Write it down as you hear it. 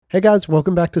Hey guys,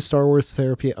 welcome back to Star Wars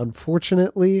Therapy.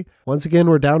 Unfortunately, once again,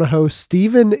 we're down a host.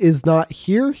 Steven is not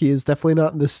here. He is definitely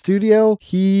not in the studio.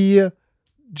 He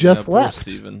just left.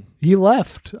 Steven. He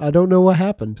left. I don't know what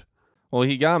happened. Well,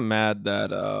 he got mad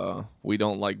that we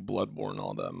don't like Bloodborne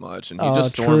all that much, and he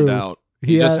just stormed true. out.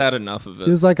 He just had enough of it. He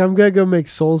was like, I'm going to go make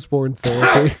Soulsborne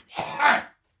therapy.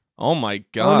 Oh my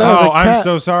god! no. I'm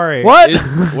so sorry. What?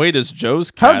 Wait, is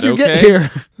Joe's cat How'd you okay? get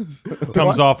here?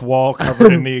 Comes off wall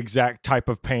covered in the exact type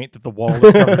of paint that the wall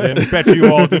is covered in. Bet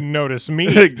you all didn't notice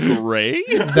me. Gray?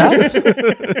 That's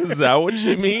Is that what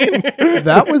you mean?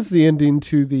 That was the ending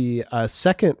to the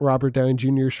second Robert Downey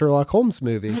Jr. Sherlock Holmes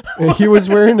movie. And he was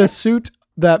wearing a suit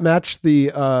that matched the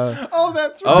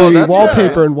That's the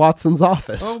wallpaper in Watson's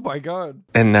office. Oh my god.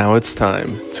 And now it's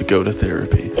time to go to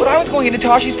therapy. But I was going into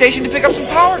Toshi Station to pick up some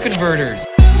power converters.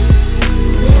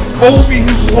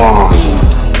 Obi-Wan!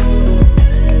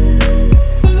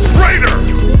 Raider!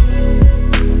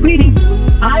 Greetings.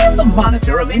 I am the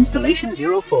monitor of Installation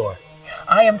 04.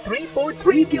 I am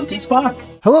 343 Guilty Spark.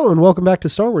 Hello and welcome back to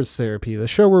Star Wars Therapy, the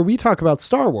show where we talk about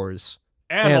Star Wars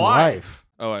And life.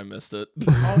 Oh, I missed it.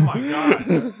 Oh my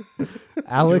god.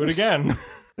 Alex, Do it again.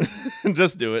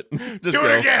 Just do it. Just Do go.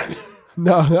 it again.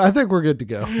 No, I think we're good to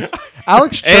go.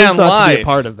 Alex chose And not to be a live.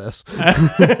 part of this.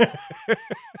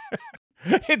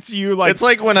 It's you like It's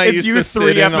like when I it's used you to 3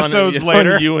 sit in episodes on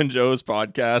later. you and Joe's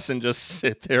podcast and just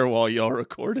sit there while y'all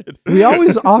recorded. We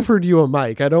always offered you a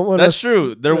mic. I don't want That's us.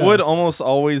 true. There Yeah. would almost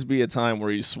always be a time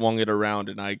where you swung it around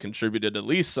and I contributed at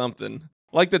least something.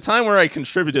 Like the time where I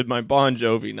contributed my Bon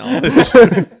Jovi knowledge.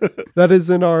 That is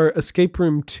in our Escape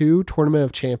Room 2 Tournament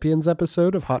of Champions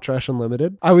episode of Hot Trash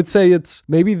Unlimited. I would say it's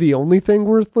maybe the only thing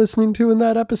worth listening to in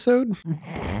that episode.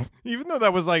 Even though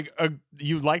that was like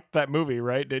you liked that movie,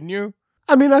 right? Didn't you?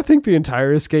 I mean, I think the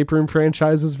entire Escape Room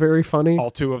franchise is very funny.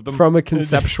 All 2 of them. From a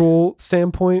conceptual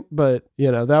standpoint, but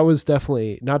that was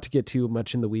definitely, not to get too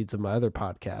much in the weeds of my other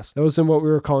podcast, that was in what we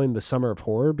were calling the summer of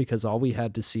horror, because all we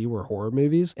had to see were horror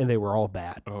movies and they were all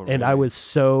bad. Oh, And I really? was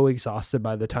so exhausted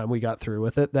by the time we got through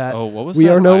with it that What was we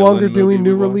that are no island longer movie doing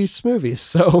new we watched? release movies.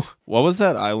 So What was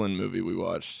that island movie we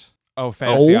watched? Oh,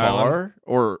 Fantasy Old? Island.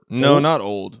 Or no, Old? not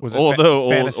old. Was it Although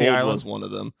Fantasy old Island? was one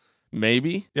of them.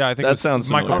 Maybe. Yeah, I think that it was sounds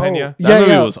Michael familiar. Pena. Yeah, That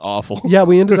movie yeah. was awful. yeah,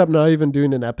 we ended up not even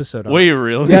doing an episode on Wait, it.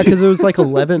 really? Yeah, because it was like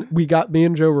 11. Me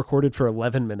and Joe recorded for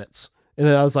 11 minutes. And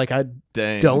then I was like, I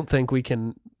Dang. don't think we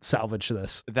can salvage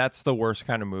this. That's the worst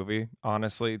kind of movie,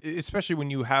 honestly. Especially when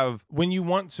you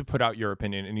want to put out your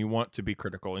opinion and you want to be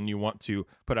critical and you want to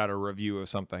put out a review of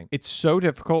something. It's so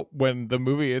difficult when the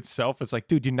movie itself is like,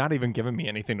 dude, you're not even giving me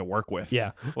anything to work with.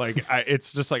 Yeah. Like,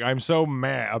 it's just like, I'm so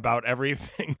mad about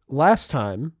everything. Last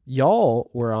time,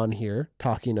 y'all were on here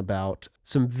talking about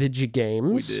some video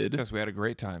games. We did. Because we had a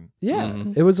great time. Yeah,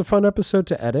 Mhm. it was a fun episode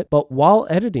to edit. But while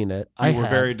editing it, You were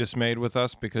very dismayed with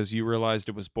us because you realized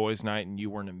it was boys' night and you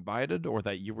weren't invited, or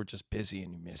that you were just busy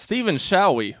and you missed it. Steven,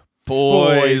 shall we?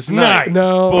 Boys night.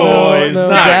 No, Boys no,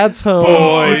 night. Dad's home.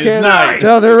 Boys You can't- night.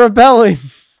 No, they're rebelling.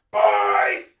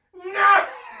 Boys! No!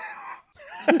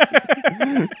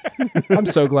 I'm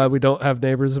so glad we don't have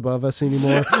neighbors above us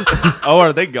anymore. Oh,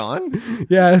 are they gone?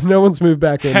 Yeah, no one's moved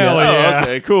back in Hell yet. yeah. Oh,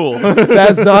 okay, cool.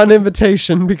 That's not an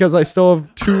invitation because I still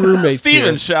have 2 roommates Steven,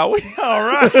 here. shall we? All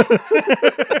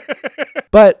right.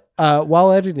 But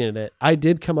while editing it, I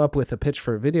did come up with a pitch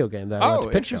for a video game that I want Oh,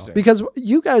 to pitch y'all. interesting. Because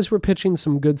you guys were pitching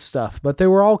some good stuff, but they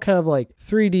were all kind of like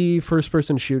 3D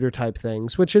first-person shooter type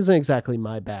things, which isn't exactly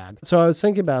my bag. So I was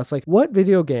thinking about, it's like, what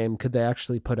video game could they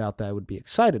actually put out that I would be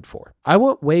excited for? I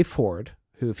want WayForward,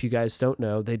 who, if you guys don't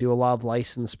know, they do a lot of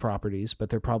licensed properties, but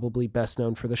they're probably best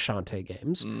known for the Shantae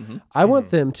games. Mm-hmm. I want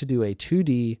them to do a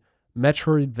 2D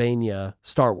Metroidvania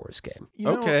Star Wars game. You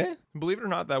know, Okay. believe it or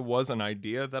not, that was an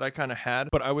idea that I kind of had,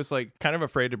 but I was like kind of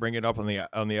afraid to bring it up on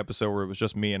the episode where it was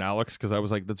just me and Alex, because I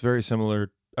was like, that's very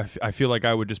similar. I feel like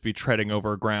I would just be treading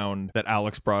over ground that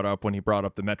Alex brought up when he brought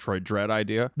up the Metroid Dread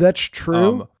idea. That's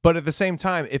true. But at the same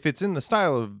time, if it's in the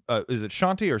style of, is it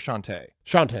Shantae or Shantae?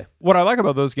 Shantae. What I like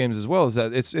about those games as well is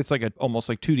that it's like almost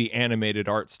like 2D animated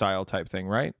art style type thing,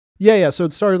 right? Yeah. So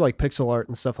it started like pixel art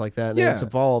and stuff like that, and Yeah. it's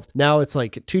evolved. Now it's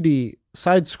like 2D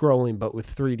side scrolling, but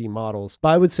with 3D models. But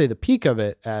I would say the peak of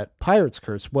it at Pirate's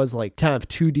Curse was like kind of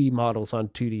 2D models on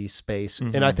 2D space.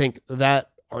 Mhm. And I think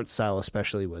that art style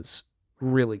especially was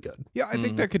really good. Yeah, I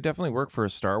think that could definitely work for a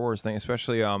Star Wars thing,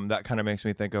 especially that kind of makes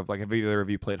me think of, like, have either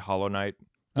of you played Hollow Knight?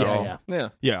 at all? Yeah.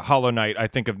 Yeah, Hollow Knight, I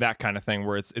think of that kind of thing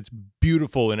where it's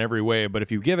beautiful in every way, but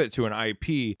if you give it to an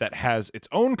IP that has its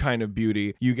own kind of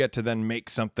beauty, you get to then make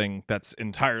something that's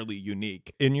entirely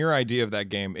unique. In your idea of that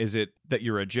game, is it that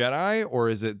you're a Jedi, or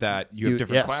is it that you have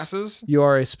different yes. classes? You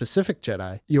are a specific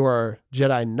Jedi. You are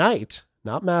Jedi Knight,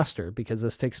 not Master, because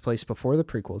this takes place before the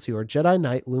prequels. You are Jedi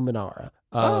Knight Luminara.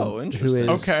 Interesting.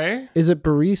 Okay. Is it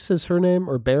Barriss is her name,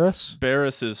 or Barriss?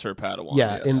 Barriss is her Padawan.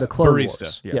 Yeah, yes. in the Clone Barista,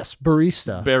 Wars. yeah. Yes,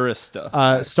 Barista. Barista.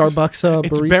 Starbucks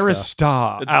It's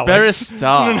barista. Barista. It's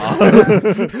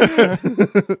Alex.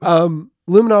 Barista.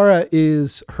 Luminara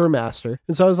is her master.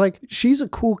 And so I was like, she's a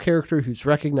cool character who's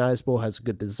recognizable, has a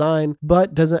good design,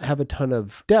 but doesn't have a ton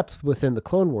of depth within the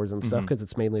Clone Wars and stuff because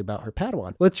it's mainly about her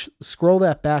Padawan. Let's scroll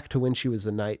that back to when she was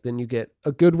a knight. Then you get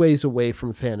a good ways away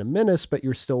from Phantom Menace, but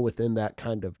you're still within that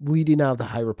kind of leading out of the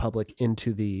High Republic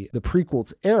into the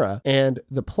prequels era. And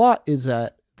the plot is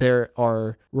that there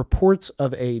are reports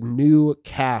of a new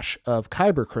cache of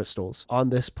Kyber crystals on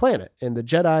this planet. And the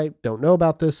Jedi don't know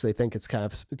about this. They think it's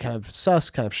kind of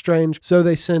sus, kind of strange. So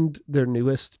they send their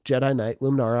newest Jedi Knight,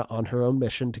 Luminara, on her own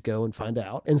mission to go and find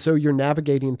out. And so you're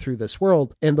navigating through this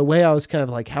world. And the way I was kind of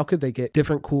like, how could they get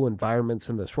different cool environments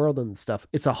in this world and stuff?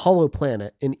 It's a hollow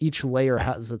planet, and each layer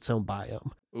has its own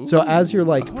biome. So as you're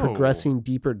like progressing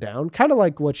deeper down, kind of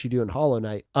like what you do in Hollow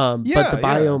Knight, but the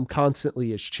biome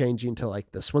constantly is changing to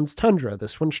like, this one's tundra,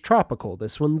 this one's tropical,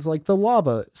 this one's like the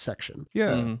lava section.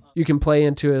 Yeah. You can play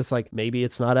into it as like, maybe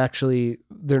it's not actually,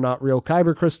 they're not real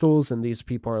Kyber crystals and these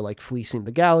people are like fleecing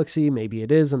the galaxy. Maybe it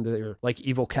is, and they're like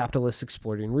evil capitalists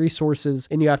exploiting resources,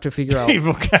 and you have to figure out.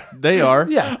 Evil cat. They are.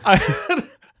 Yeah.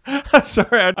 I'm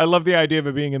sorry. I love the idea of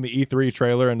it being in the E3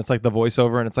 trailer, and it's like the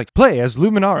voiceover, and it's like, play as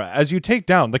Luminara as you take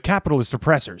down the capitalist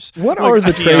oppressors. What are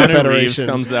the Trade Keanu Reeves Federation?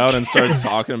 comes out and starts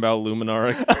talking about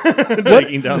Luminara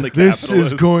taking down the This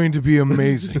capitalists. is going to be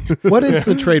amazing. What is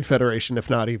the Trade Federation if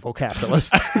not evil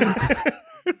capitalists?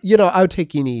 You know, I would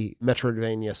take any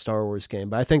Metroidvania Star Wars game,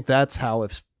 but I think that's how,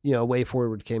 if Way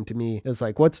Forward came to me, is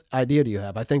like, what idea do you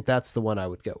have? I think that's the one I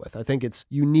would go with. I think it's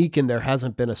unique, and there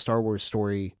hasn't been a Star Wars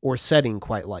story or setting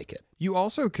quite like it. You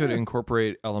also could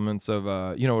incorporate elements of,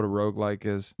 you know what a roguelike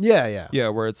is? Yeah. Yeah,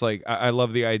 where it's like, I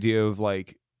love the idea of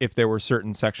like, if there were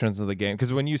certain sections of the game,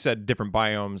 because when you said different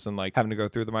biomes and like having to go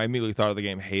through them, I immediately thought of the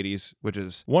game Hades, which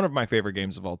is one of my favorite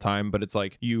games of all time. But it's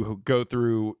like you go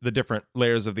through the different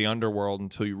layers of the underworld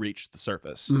until you reach the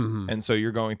surface. And so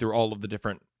you're going through all of the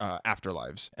different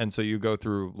afterlives. And so you go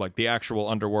through like the actual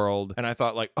underworld. And I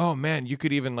thought like, oh man, you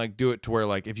could even like do it to where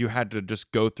like if you had to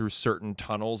just go through certain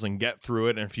tunnels and get through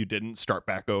it, and if you didn't, start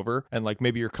back over. And like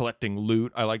maybe you're collecting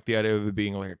loot. I like the idea of it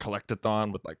being like a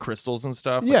collectathon with like crystals and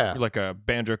stuff. Yeah. Like a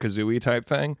Banjo-Kazooie type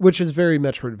thing. Which is very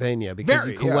Metroidvania, because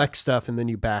Very, you collect stuff and then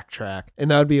you backtrack.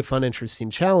 And that would be a fun, interesting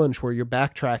challenge where you're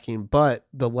backtracking, but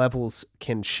the levels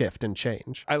can shift and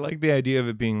change. I like the idea of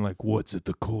it being like, what's at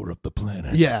the core of the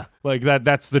planet? Yeah. Like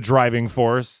that's the driving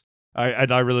force. I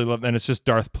really love, and it's just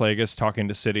Darth Plagueis talking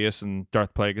to Sidious, and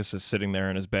Darth Plagueis is sitting there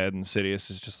in his bed, and Sidious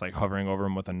is just like hovering over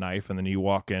him with a knife, and then you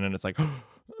walk in, and it's like,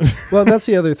 Well, that's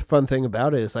the other fun thing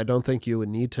about it, is I don't think you would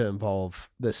need to involve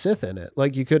the Sith in it.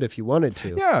 Like, you could if you wanted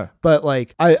to. yeah. But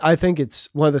like, I think it's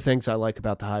one of the things I like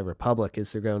about the High Republic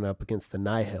is they're going up against the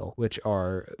Nihil, which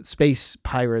are space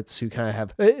pirates who kind of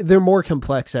have, they're more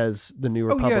complex as the New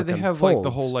Republic Oh yeah, they have like the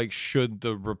unfolds. whole like, should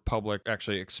the Republic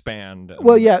actually expand?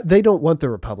 Well, yeah, they don't want the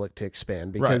Republic to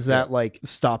expand because Right, that like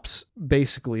stops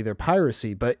basically their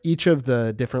piracy. But each of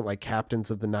the different like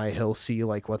captains of the Nihil see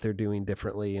like what they're doing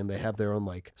differently, and they have their own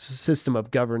like system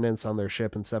of governance on their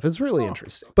ship and stuff. It's really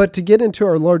interesting. But to get into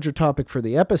our larger topic for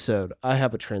the episode, I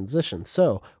have a transition.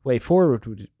 So Way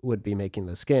Forward would be making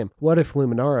this game. What if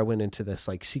Luminara went into this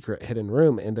like secret hidden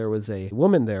room, and there was a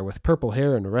woman there with purple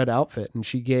hair and a red outfit, and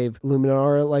she gave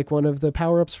Luminara like one of the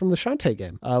power-ups from the Shantae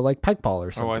game, like Pike Ball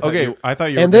or something. I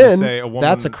thought you were And going to then say a woman.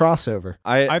 that's a crossover.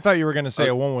 I thought you were going to say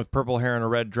a woman with purple hair and a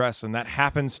red dress, and that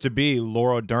happens to be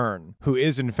Laura Dern, who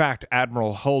is in fact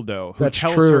Admiral Holdo, who That's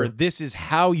tells true. her this is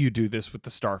how you do this with the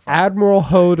Starfighter. Admiral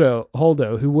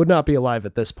Holdo, who would not be alive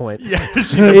at this point, yeah,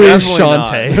 is Definitely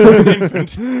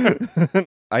Shantae.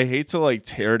 I hate to like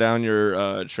tear down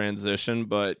your transition,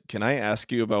 but can I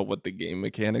ask you about what the game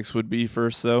mechanics would be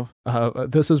first, though?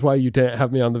 This is why you didn't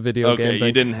have me on the video game Okay, thing.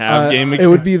 you didn't have game It mechanics.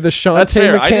 would be the Shantae That's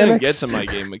fair. mechanics. I didn't get to my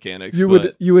game mechanics. You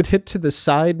but... would hit to the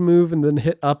side move and then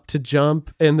hit up to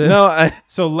jump, and then No,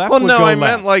 So left well, would no, go I left.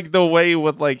 meant like the way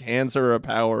with like hands her a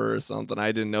power or something.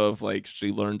 I didn't know if like she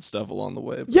learned stuff along the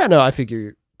way. But... yeah, no, I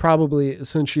figure probably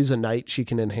since she's a knight, she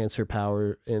can enhance her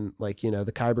power, and like, you know,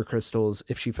 the Kyber crystals,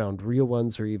 if she found real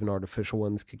ones or even artificial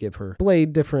ones, could give her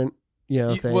blade different, you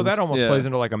know, things. Well, that almost Yeah. plays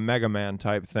into like a Mega Man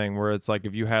type thing, where it's like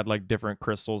if you had like different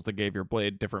crystals that gave your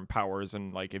blade different powers,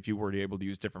 and like if you were able to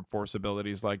use different force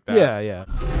abilities like that. Yeah.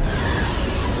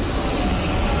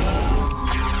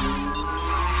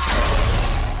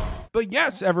 But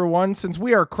yes, everyone, since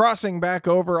we are crossing back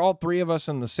over, all three of us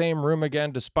in the same room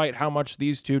again, despite how much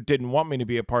these two didn't want me to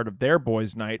be a part of their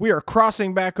boys' night, we are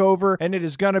crossing back over, and it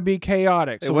is going to be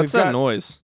chaotic. Hey, So what's we've that got-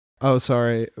 noise? Oh,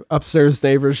 sorry. Upstairs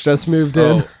neighbors just moved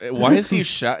in. Oh, why is he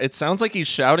It sounds like he's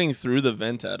shouting through the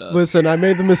vent at us. Listen, I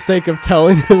made the mistake of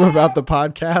telling him about the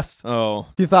podcast. Oh.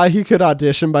 He thought he could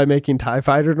audition by making TIE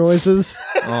fighter noises.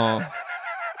 Oh.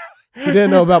 He didn't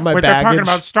know about my Wait, they're baggage. talking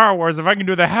about Star Wars. If I can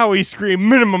do the Howie scream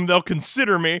minimum, they'll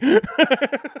consider me.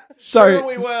 Sorry, Sure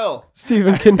we will.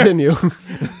 Steven, continue.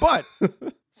 But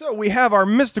so we have our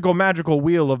mystical, magical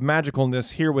wheel of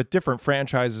magicalness here with different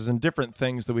franchises and different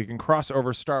things that we can cross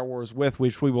over Star Wars with,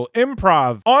 which we will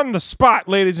improv on the spot,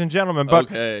 ladies and gentlemen. But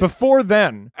Okay. before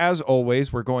then, as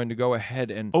always, we're going to go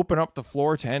ahead and open up the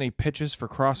floor to any pitches for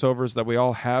crossovers that we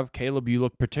all have. Caleb, you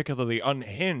look particularly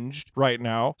unhinged right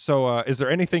now. So is there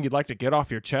anything you'd like to get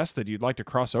off your chest that you'd like to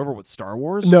cross over with Star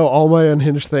Wars? No, all my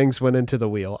unhinged things went into the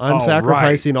wheel. I'm Oh,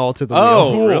 sacrificing all to the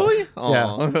Oh, wheel. really? Oh,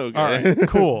 Yeah. okay. All right,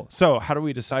 cool. So how do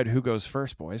we decide who goes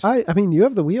first, boys? I mean, you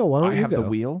have the wheel. Why don't I you have go? the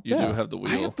wheel. You Yeah. do have the I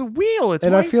wheel. have the wheel. It's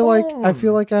And my I feel like phone.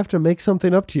 I have to make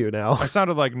something up to you now. I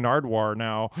sounded like Nardwar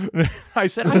now. I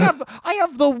said, I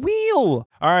have the wheel.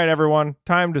 All right, everyone.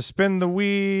 Time to spin the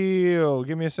wheel.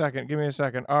 Give me a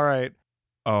second. All right.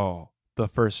 Oh, the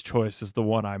first choice is the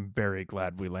one I'm very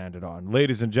glad we landed on.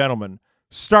 Ladies and gentlemen,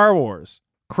 Star Wars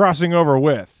crossing over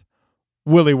with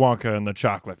Willy Wonka and the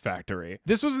Chocolate Factory.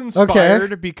 This was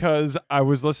inspired because I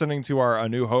was listening to our A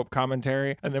New Hope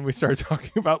commentary, and then we started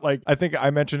talking about, like, I think I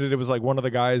mentioned it was like one of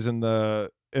the guys in the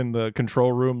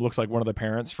control room looks like one of the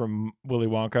parents from Willy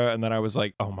Wonka, and then I was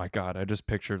like, oh my god, I just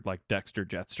pictured like Dexter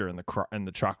Jettster in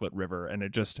the Chocolate River, and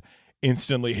it just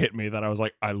instantly hit me that I was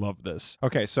like, I love this.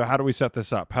 Okay, so how do we set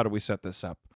this up?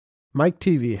 Mike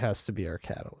TV has to be our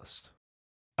catalyst.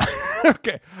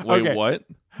 Okay. Wait, okay. what?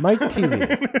 Mike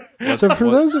TV. What's- So for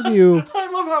what- those of you,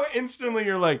 I love how instantly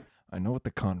you're like, I know what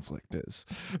the conflict is.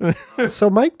 so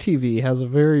Mike TV has a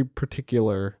very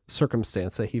particular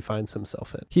circumstance that he finds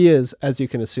himself in. He is, as you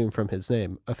can assume from his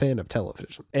name, a fan of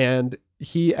television. And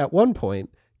he, at one point,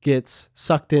 gets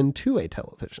sucked into a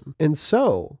television. And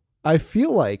so I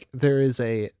feel like there is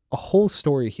a whole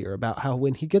story here about how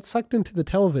when he gets sucked into the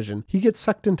television, he gets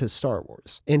sucked into Star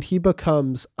Wars, and he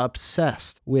becomes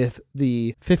obsessed with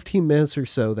the 15 minutes or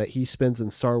so that he spends in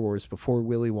Star Wars before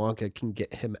Willy Wonka can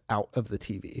get him out of the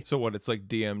TV. So what, it's like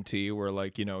DMT where,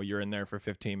 like, you know, you're in there for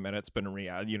 15 minutes, but in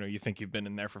reality, you know, you think you've been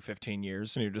in there for 15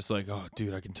 years, and you're just like, oh,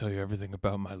 dude, I can tell you everything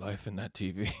about my life in that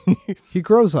TV. He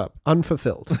grows up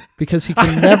unfulfilled because he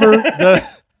can never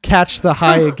catch the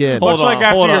high again. Hold Much like on,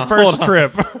 after hold your on, first hold on.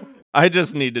 trip. I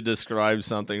just need to describe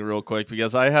something real quick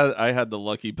because I had the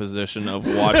lucky position of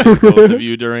watching both of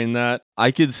you during that.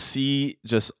 I could see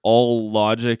just all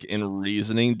logic and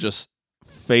reasoning just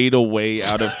fade away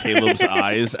out of Caleb's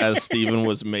eyes as Steven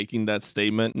was making that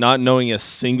statement, not knowing a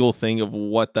single thing of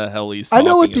what the hell he's I talking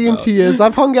know what about. DMT is.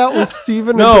 I've hung out with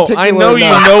Steven in No, particular. I know you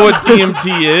enough. know what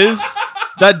DMT is.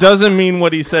 That doesn't mean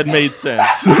what he said made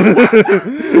sense.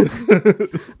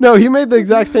 No, he made the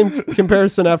exact same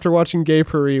comparison after watching Gay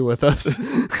Paris with us.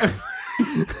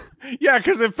 Yeah,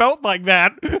 because it felt like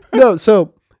that. No,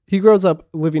 so he grows up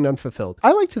living unfulfilled.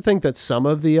 I like to think that some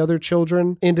of the other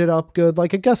children ended up good.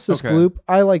 Like Augustus Okay. Gloop,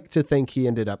 I like to think he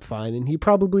ended up fine. And he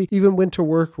probably even went to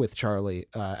work with Charlie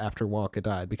after Wonka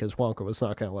died because Wonka was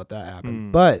not going to let that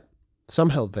happen. But some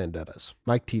held vendettas,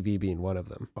 Mike TV being one of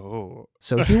them. Oh.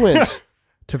 So he went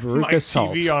to Mike Veruca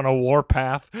Salt. TV on a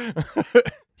warpath.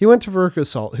 He went to Veruca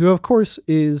Salt, who of course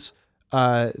is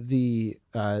the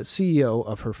CEO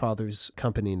of her father's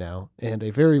company now, and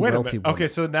a very Wait a wealthy minute. woman. Okay,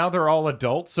 so now they're all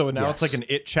adults, so now it's Yes. like an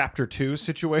It Chapter 2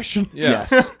 situation? Yeah.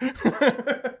 Yes.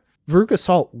 Veruca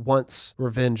Salt wants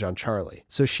revenge on Charlie,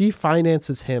 so she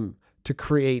finances him to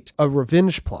create a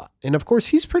revenge plot. And of course,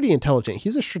 he's pretty intelligent.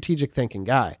 He's a strategic thinking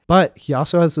guy, but he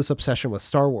also has this obsession with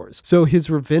Star Wars. So his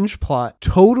revenge plot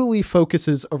totally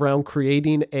focuses around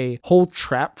creating a whole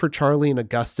trap for Charlie and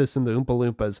Augustus and the Oompa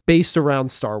Loompas based around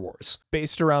Star Wars.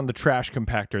 Based around the trash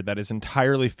compactor that is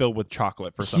entirely filled with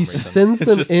chocolate for some He reason. sends It's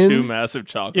them just in. two massive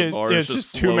chocolate bars. Yeah, it's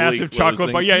just two slowly massive chocolate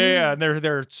closing. bars. Yeah. And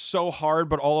they're so hard,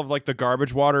 but all of like the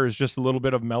garbage water is just a little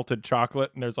bit of melted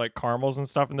chocolate, and there's like caramels and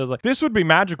stuff. And there's like, this would be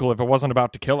magical if it wasn't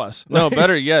about to kill us. No,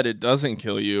 better yet, it doesn't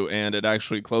kill you, and it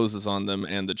actually closes on them,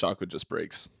 and the chocolate just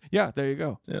breaks. Yeah, there you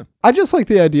go. I just like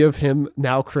the idea of him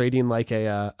now creating like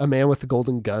a man with the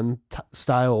golden gun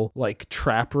style like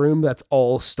trap room that's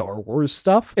all Star Wars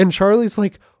stuff. And Charlie's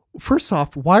like, first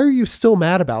off, why are you still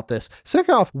mad about this?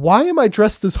 Second off, why am I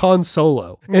dressed as Han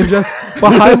Solo? And just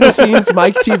behind the scenes,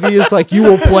 Mike TV is like, you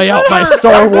will play out my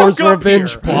Star Wars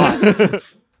revenge plot.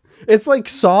 It's like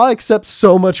Saw, except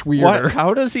so much weirder. What?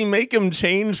 How does he make him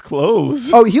change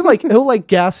clothes? Oh, he'll like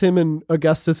gas him and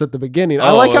Augustus at the beginning. I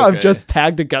Oh, like how I've okay. just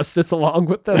tagged Augustus along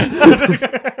with them.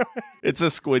 It's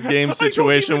a Squid Game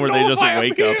situation where they just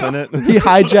wake up in it. He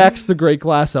hijacks the great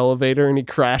glass elevator and he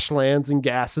crash lands and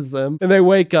gasses them. And they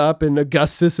wake up and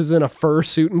Augustus is in a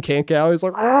fursuit and can't get out. He's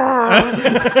like,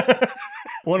 "Argh!"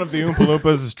 One of the Oompa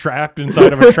Loompas is trapped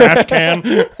inside of a trash can.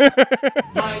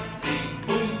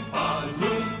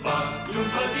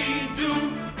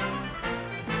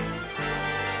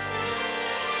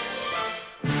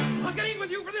 I'm getting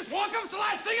with you for this walk-up's the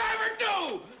last thing I ever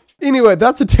do! Anyway,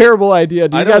 that's a terrible idea.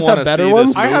 Do you I don't guys have wanna better see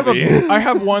ones? this movie. I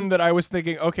have one that I was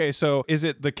thinking. Okay, so is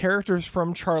it the characters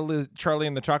from Charlie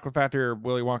and the Chocolate Factory, or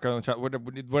Willy Wonka and the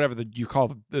Chocolate, whatever you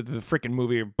call the freaking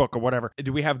movie or book or whatever?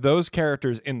 Do we have those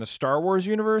characters in the Star Wars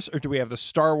universe, or do we have the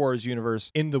Star Wars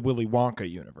universe in the Willy Wonka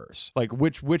universe? Like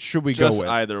which should we Just go with?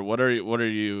 either. What are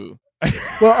you?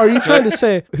 Well, are you trying to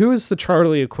say who is the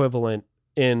Charlie equivalent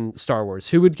in Star Wars?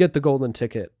 Who would get the golden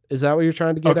ticket? Is that what you're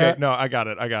trying to get Okay, at? no, I got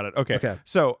it. Okay. Okay.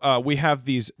 So we have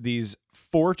these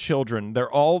 4 children.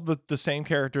 They're all the same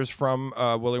characters from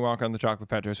Willy Wonka and the Chocolate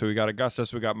Factory. So we got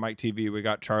Augustus, we got Mike TV, we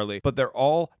got Charlie, but they're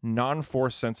all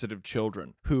non-force sensitive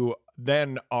children who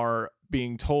then are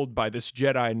being told by this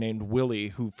Jedi named Willy,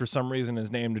 who for some reason is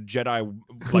named Jedi,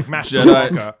 like Master Jedi.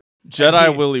 Wonka.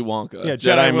 Jedi Willy Wonka. Yeah, Jedi,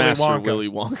 Jedi Willy Master Wonka. Willy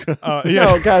Wonka. Yeah.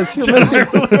 No, guys,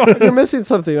 you're missing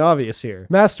something obvious here.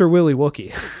 Master Willy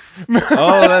Wookie.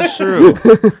 Oh, that's true.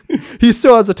 He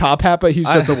still has a top hat, but he's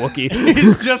just a Wookiee.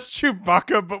 He's just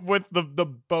Chewbacca, but with the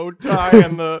bow tie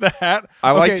and the hat.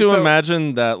 I like Okay, to so-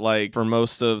 imagine that, like, for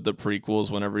most of the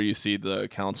prequels, whenever you see the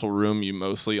council room, you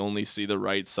mostly only see the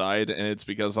right side, and it's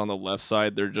because on the left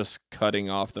side they're just cutting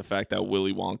off the fact that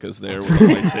Willy Wonka's there with a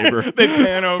lightsaber. They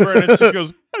pan over and it just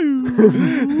goes,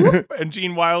 and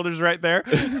Gene Wilder's right there.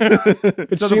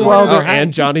 It's So Gene the- Wilder Oh,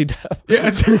 and Johnny Depp. Yeah,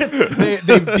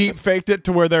 they've deep faked it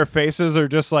to where their faces are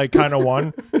just like kind of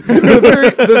one.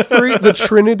 The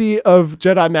trinity of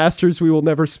Jedi Masters we will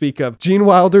never speak of. Gene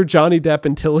Wilder, Johnny Depp,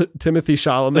 and Timothy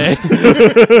Chalamet.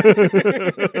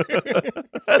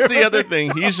 That's the other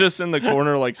thing. He's just in the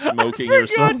corner, like, smoking or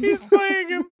something. He's playing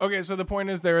him. Okay, so the point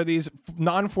is there are these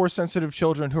non-force sensitive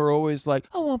children who are always like,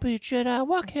 I won't be a Jedi.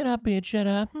 Why can't I be a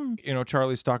Jedi? You know,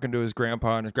 Charlie's talking to his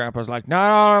grandpa, and his grandpa's like, not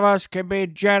all of us can be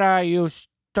Jedi, you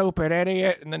stupid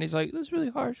idiot. And then he's like, that's really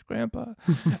harsh, Grandpa.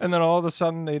 And then all of a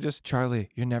sudden they just, Charlie,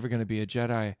 you're never going to be a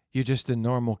Jedi. You're just a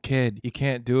normal kid. You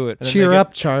can't do it. And then Cheer they get-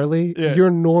 up, Charlie. Yeah. You're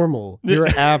normal. You're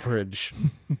average.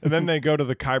 And then they go to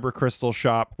the Kyber crystal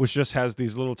shop, which just has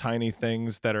these little tiny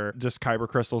things that are just Kyber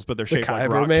crystals, but they're The shaped like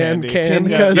rock Kyberman candy. can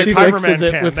Yeah, because the he Kyberman mixes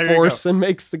it can. with There you force go. and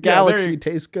makes the Yeah, there galaxy you-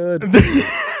 taste good.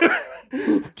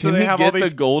 Can they he have get all these-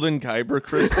 the golden Kyber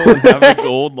crystal and have a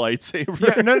gold lightsaber?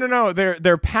 Yeah, no.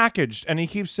 They're packaged, and he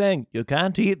keeps saying you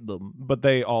can't eat them, but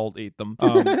they all eat them.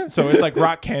 So it's like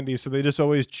rock candy. So they just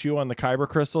always chew on the Kyber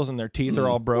crystals, and their teeth are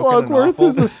all broken. and Logworth awful.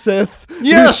 is a Sith.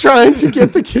 Yes! He's trying to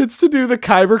get the kids to do the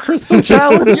Kyber Crystal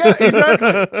Challenge. Yeah,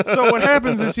 exactly. So what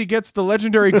happens is he gets the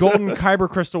legendary golden Kyber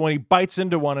crystal when he bites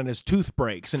into one and his tooth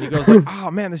breaks, and he goes like,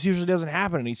 "Oh man, this usually doesn't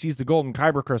happen." And he sees the golden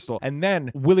Kyber crystal, and then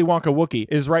Willy Wonka Wookiee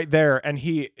is right there, and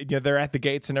they're at the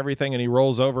gates and everything, and he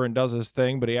rolls over and does his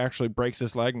thing, but he actually breaks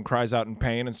his leg and cries out in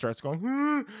pain and starts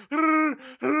going.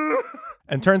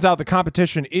 And turns out the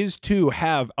competition is to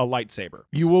have a lightsaber.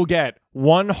 You will get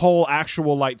one whole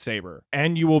actual lightsaber,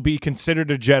 and you will be considered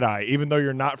a Jedi, even though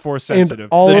you're not force sensitive.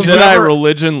 all The of Jedi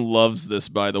religion loves this,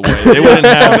 by the way. They wouldn't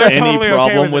have they're any totally okay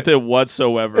problem with with it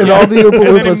whatsoever. And all the Oompa And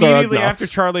then Loompas are immediately nuts.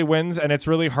 after Charlie wins, and it's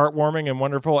really heartwarming and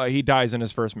wonderful, he dies in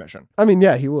his first mission. I mean,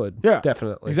 yeah, he would. Yeah,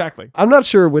 definitely. Exactly. I'm not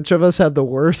sure which of us had the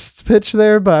worst pitch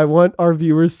there, but I want our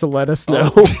viewers to let us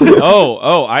know.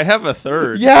 Oh, I have a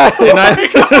third. Yeah. And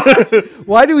I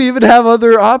Why do we even have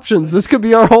other options? This could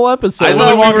be our whole episode.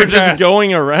 thought we were Wonka just cast.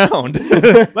 going around.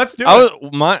 Let's do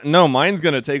it. Mine's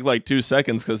gonna take like 2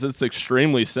 seconds because it's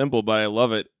extremely simple, but I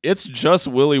love it. It's just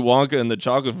Willy Wonka and the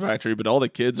Chocolate Factory, but all the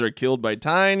kids are killed by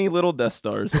tiny little Death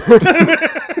Stars.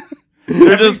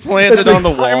 They're just planted on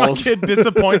the Time a walls. kid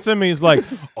disappoints him, he's like,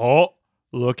 "Oh,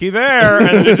 looky there," and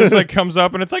then it just like comes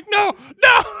up, and it's like, "No."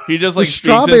 He just The like speaks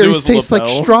into strawberries his taste like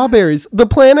lapel. strawberries. The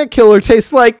Planet Killer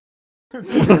tastes like.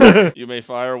 You may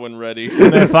fire when ready.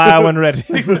 Then fire when ready.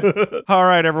 All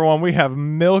right, everyone, we have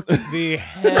milked the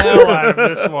hell out of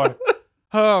this one.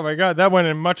 Oh my god, that went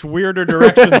in much weirder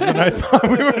directions than I thought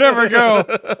we would ever go.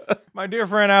 My dear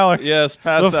friend Alex. Yes,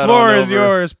 pass the that floor on is over.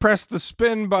 yours. Press the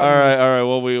spin button. All right.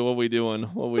 What we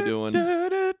doing?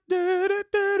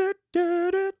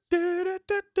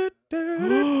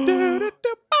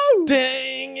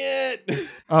 Dang it!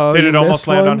 Oh, Did you it almost missed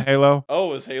land one? on Halo?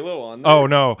 Oh, is Halo on there? Oh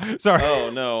no, sorry. Oh,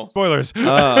 no. Spoilers.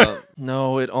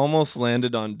 No, it almost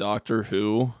landed on Doctor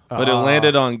Who, but it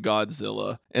landed on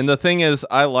Godzilla. And the thing is,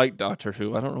 I like Doctor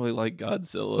Who. I don't really like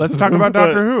Godzilla. Let's talk about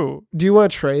Doctor Who. Do you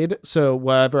want to trade? So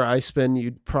whatever I spin,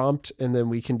 you prompt, and then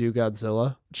we can do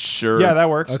Godzilla. Sure. Yeah, that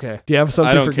works. Okay. Do you have something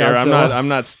I don't for care. Godzilla? I'm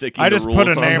not sticking I to just rules put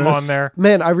a name on this. there.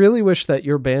 Man, I really wish that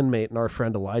your bandmate and our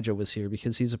friend Elijah was here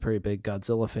because he's a pretty big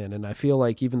Godzilla fan. And I feel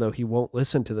like even though he won't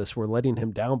listen to this, we're letting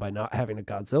him down by not having a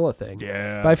Godzilla thing.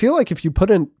 Yeah. But I feel like if you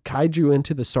put in kaiju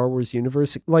into the Star Wars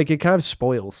universe, like it kind of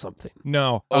spoils something.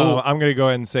 No. I'm going to go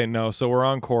ahead and say no. So we're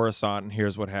on Coruscant, and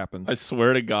here's what happens. I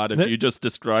swear to God, if you just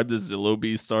described the Zillo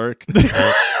Beast arc,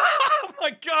 Oh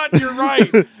my God, you're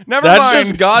right. Never that's mind.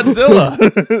 just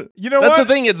Godzilla. You know That's what?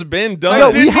 the thing. It's been done. No,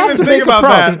 No, didn't we have even to think make a about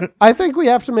prompt. that. I think we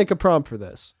have to make a prompt for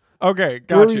this. Okay,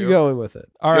 Where got are you going with it?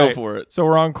 All Go right. for it. So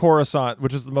we're on Coruscant,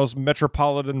 which is the most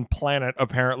metropolitan planet,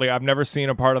 apparently. I've never seen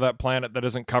a part of that planet that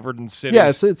isn't covered in cities. Yeah,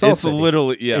 it's all It's city.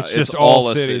 literally It's it's just all all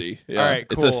a cities. city. Yeah. All right,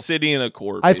 It's a cool. city and a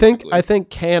core. I think basically.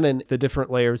 canon, the different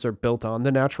layers are built on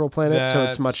the natural planet, so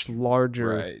it's That's much larger,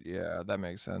 Right, yeah, that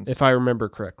makes sense. if I remember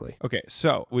correctly. Okay,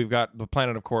 so we've got the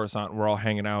planet of Coruscant. We're all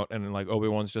hanging out, and then, like,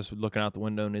 Obi-Wan's just looking out the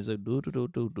window, and he's like,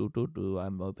 do.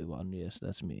 I'm Obi-Wan. Yes,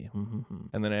 that's me.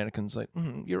 And then Anakin's like,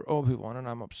 you're Obi-Wan, and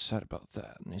I'm upset about that.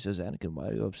 And he says, Anakin, why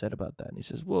are you upset about that? And he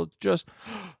says, well, just,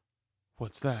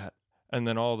 what's that? And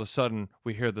then all of a sudden,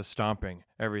 we hear the stomping,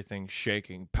 everything's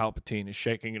shaking. Palpatine is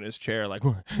shaking in his chair, like,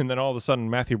 and then all of a sudden,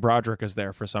 Matthew Broderick is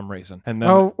there for some reason. And then,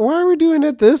 Oh, why are we doing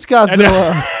it this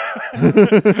Godzilla?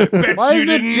 Bet Why you is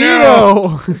it didn't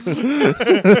know.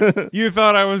 Gino? You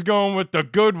thought I was going with the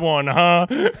good one, huh?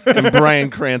 and Bryan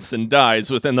Cranston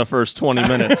dies within the first 20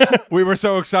 minutes. We were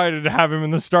so excited to have him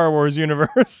in the Star Wars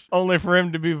universe, only for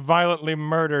him to be violently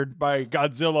murdered by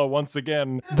Godzilla once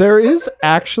again. There is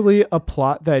actually a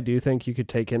plot that I do think you could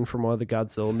take in from one of the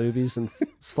Godzilla movies and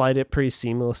slide it pretty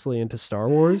seamlessly into Star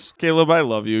Wars. Caleb, I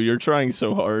love you. You're trying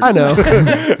so hard. I know.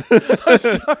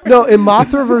 No, in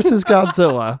Mothra versus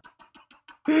Godzilla,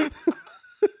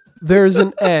 there's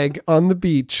an egg on the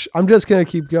beach. I'm just gonna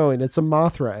keep going. It's a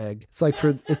Mothra egg.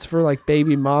 It's for like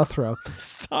baby Mothra,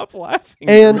 Stop laughing.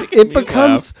 and You're making it me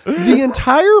becomes laugh. the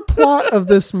entire plot of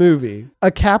this movie.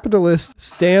 A capitalist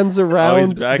stands Oh, he's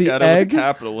around back the at egg. it with the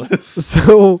capitalists.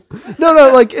 So no,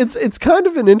 like it's kind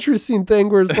of an interesting thing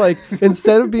where it's like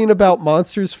instead of being about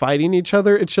monsters fighting each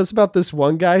other, it's just about this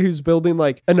one guy who's building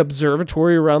like an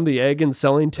observatory around the egg and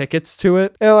selling tickets to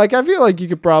it. And like I feel like you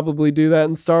could probably do that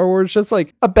in Star Wars. Just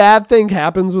like a bad thing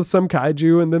happens with some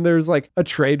kaiju, and then there's like a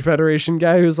Trade Federation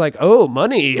guy who's like, oh,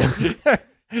 money.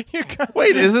 You got-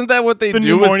 Wait, isn't that what they The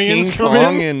do with Pneumonians King come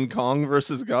Kong in? in Kong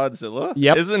versus Godzilla?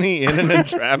 Yep. Isn't he in an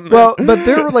entrapment? Well, but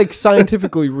they're like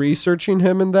scientifically researching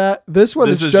him in that. This one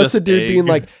This is is just a just dude egg. being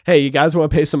like, hey, you guys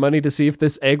want to pay some money to see if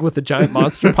this egg with a giant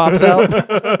monster pops out?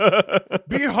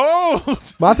 Behold!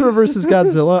 Mothra versus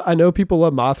Godzilla. I know people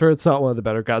love Mothra. It's not one of the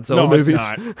better Godzilla movies.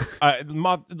 It's not.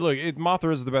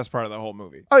 Mothra is the best part of the whole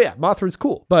movie. Oh yeah, Mothra's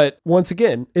cool. But once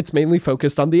again, it's mainly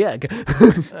focused on the egg.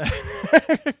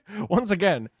 Once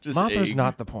again, Just Mothra's egg.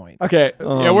 not the point. Okay.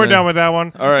 Yeah, we're man. done with that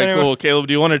one. All right, Anyway. cool. Caleb,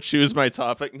 do you want to choose my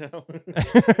topic now?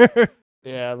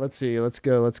 Yeah, let's see. Let's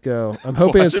go. I'm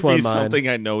hoping Watch it's it one be of mine. something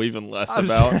I know even less I'm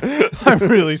about. I'm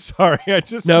really sorry. I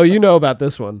just No, you know about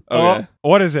this one. Okay.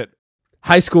 What is it?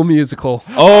 High School Musical.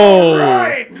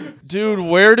 Oh, dude,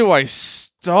 where do I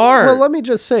start? Well, let me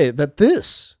just say that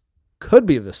this could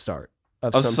be the start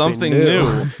of Something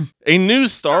new. A new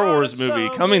Star Wars movie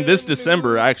coming this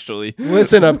December, actually.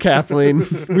 Listen up, Kathleen.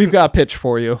 We've got a pitch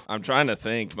for you. I'm trying to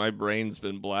think. My brain's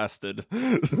been blasted.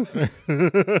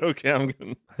 Okay, I'm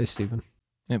good. Hey, Steven.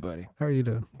 Hey, buddy. How are you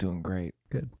doing? Doing great.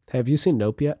 Good. Have you seen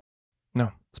Nope yet?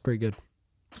 No. It's pretty good.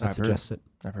 I I've heard. suggest it.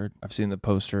 I've heard. I've seen the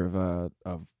poster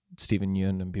of Stephen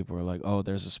Yeun, and people are like, "Oh,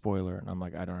 there's a spoiler," and I'm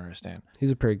like, "I don't understand."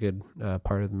 He's a pretty good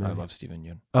part of the movie. I love Stephen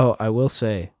Yeun. Oh, I will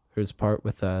say there's a part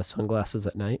with sunglasses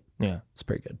at night. Yeah. It's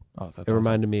pretty good. Oh, that's It awesome.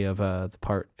 reminded me of the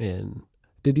part in.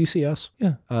 Did you see Us?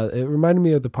 Yeah. It reminded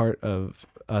me of the part of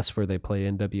Us where they play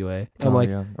NWA. I'm Oh, like,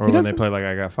 yeah. he Or when they doesn't- play like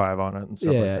I Got Five on it and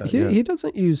stuff yeah, like that. he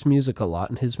doesn't use music a lot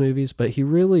in his movies, but he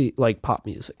really like pop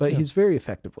music. But he's very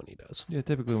effective when he does. Yeah,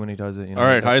 typically when he does it, you know. All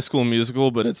right, High School Musical,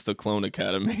 but it's the Clone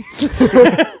Academy.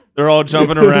 They're all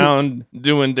jumping around,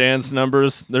 doing dance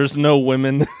numbers. There's no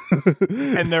women.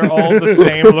 and they're all the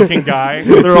same looking guy.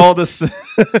 They're all the same.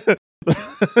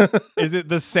 Is it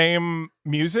the same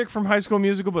music from High School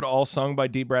Musical, but all sung by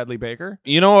D. Bradley Baker?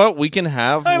 You know what? We can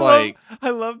have I like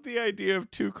love the idea of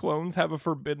two clones have a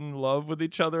forbidden love with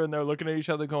each other, and they're looking at each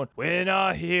other going, "When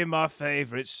I hear my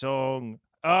favorite song,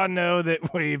 I know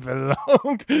that we belong.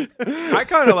 I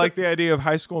kind of like the idea of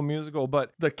High School Musical,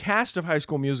 but the cast of High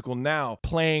School Musical now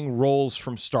playing roles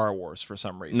from Star Wars for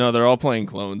some reason. No, they're all playing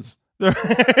clones.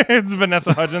 It's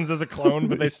Vanessa Hudgens as a clone,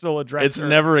 but they still address It's her.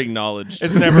 never acknowledged.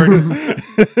 It's never.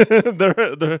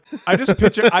 they're I just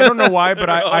picture. I don't know why, but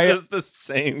all I just the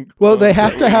same. Well, they clones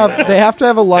have that to we know.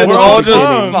 have a line. We're at the all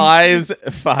beginning. just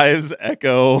fives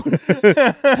echo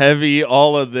heavy.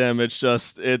 All of them.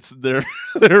 They're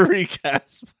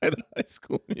recast by the High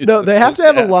School Musical. No, they have to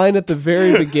have a cast. line at the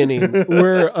very beginning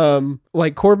where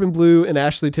like Corbin Blue and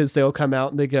Ashley Tisdale come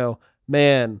out and they go,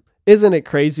 "Man, isn't it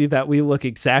crazy that we look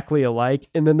exactly alike?"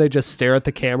 And then they just stare at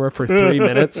the camera for 3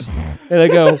 minutes and they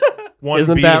go, one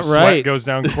 "Isn't bead that of sweat right? goes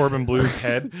down Corbin Blue's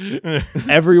head.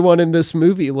 Everyone in this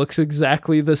movie looks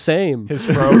exactly the same." His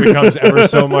fro becomes ever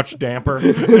so much damper.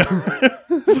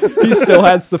 He still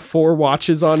has the 4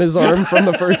 watches on his arm from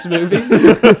the first movie.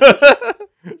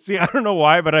 See, I don't know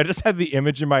why, but I just had the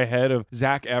image in my head of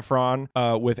Zac Efron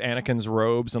with Anakin's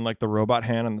robes and like the robot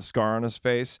hand and the scar on his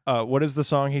face. What is the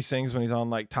song he sings when he's on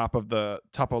like top of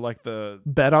like the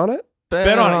Bet on it?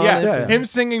 Bet on it? Yeah. Yeah. Him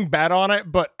singing Bet on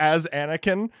it, but as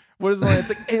Anakin. What is the line? It's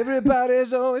like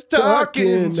everybody's always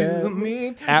talking to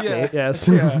me. At me, yes.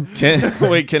 Yeah.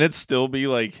 Can it still be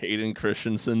like Hayden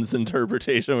Christensen's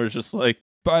interpretation where it's just like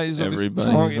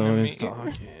everybody's always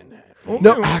talking?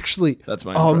 No, actually, That's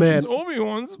my oh impression. man,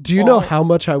 Obi-Wan's do you know how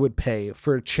much I would pay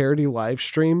for a charity live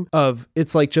stream of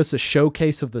it's like just a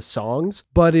showcase of the songs,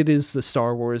 but it is the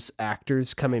Star Wars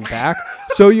actors coming back.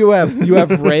 So you have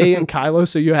Rey and Kylo,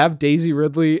 so you have Daisy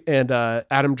Ridley and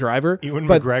Adam Driver. Ewan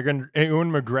but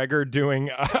McGregor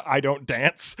doing I Don't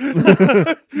Dance. Ewan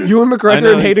I McGregor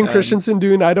know and you Hayden can. Christensen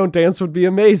doing I Don't Dance would be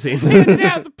amazing.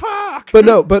 At the park. but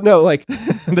no, like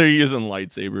They're using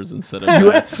lightsabers instead of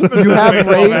bats.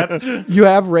 you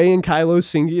have Rey and Kylo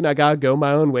singing I Gotta Go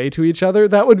My Own Way to each other.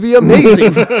 That would be amazing.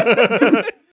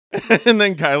 And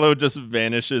then Kylo just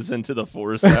vanishes into the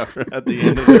Force at the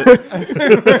end of it.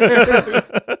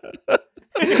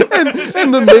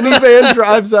 and the minivan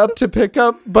drives up to pick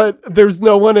up, but there's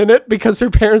no one in it because her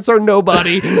parents are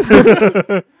nobody.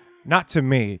 Not to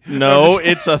me. No,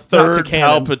 it's a third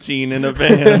canon. Palpatine in a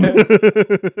van.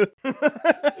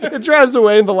 It drives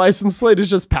away and the license plate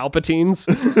is just Palpatine's.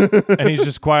 And he's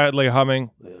just quietly humming.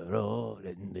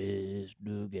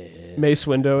 Mace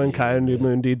Windu and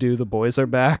Ki-Adi-Mundi do The Boys Are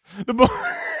Back.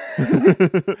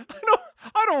 I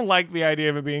don't like the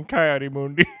idea of it being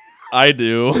Ki-Adi-Mundi. I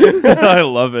do. I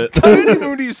love it.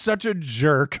 Ki-Adi-Mundi's such a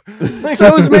jerk.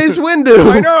 So is Mace Windu.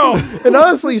 I know. And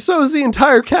honestly, so is the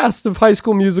entire cast of High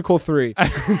School Musical 3.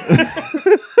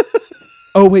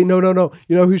 Oh, wait, no.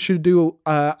 You know who should do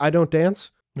I Don't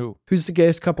Dance? Who? Who's the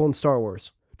gayest couple in Star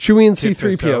Wars? Chewie and Kit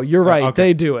C-3PO. Fisto. You're right. Okay.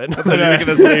 They do it.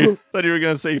 Thought you were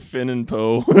gonna say Finn and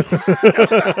Poe.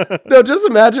 No, just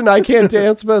imagine I can't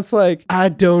dance, but it's like, I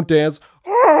don't dance.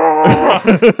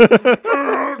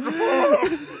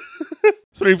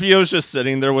 3PO's just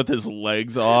sitting there with his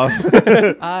legs off.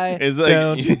 I It's like,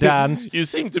 don't dance. You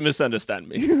seem to misunderstand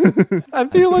me. I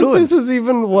feel like this is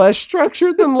even less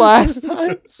structured than last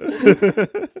time.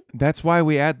 That's why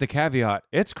we add the caveat.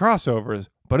 It's crossovers,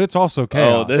 but it's also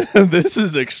chaos. This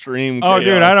is extreme chaos. Oh,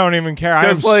 dude, I don't even care. I'm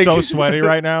 'Cause, like- so sweaty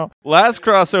right now. Last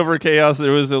crossover chaos,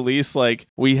 there was at least like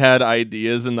we had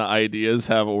ideas and the ideas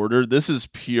have order. This is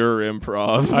pure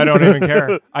improv. I don't even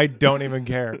care. I don't even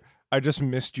care. I just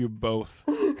missed you both.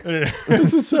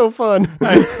 This is so fun. All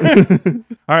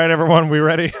right, everyone, we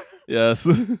ready? Yes.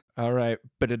 All right.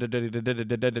 Clone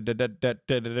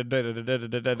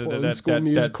School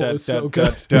Musical is so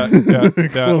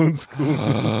good. Clone School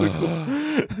Musical.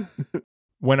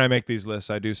 When I make these lists,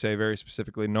 I do say very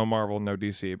specifically no Marvel, no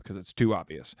DC, because it's too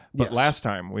obvious. But Yes. last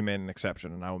time we made an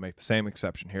exception, and I will make the same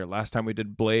exception here. Last time we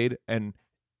did Blade, and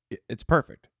it's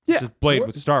perfect. Yeah. It's just Blade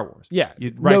with Star Wars. Yeah,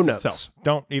 It no writes notes. itself.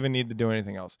 Don't even need to do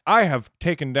anything else. I have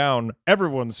taken down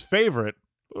everyone's favorite,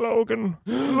 Logan.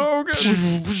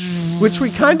 Which we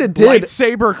kind of did.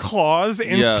 Lightsaber claws.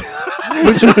 Yes.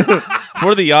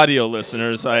 For the audio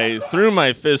listeners, I threw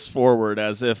my fist forward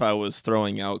as if I was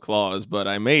throwing out claws, but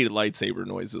I made lightsaber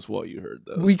noises while you heard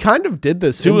those. We kind of did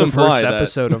this To in the imply first that.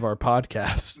 episode of our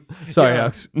podcast. Sorry, Yeah.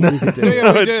 Alex. You could do it. Yeah,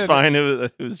 no, we it's did. fine.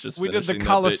 It was just We did the finishing that bit. You're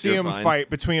Colosseum fine. fight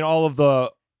between all of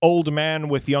the old man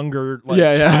with younger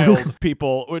Yeah. child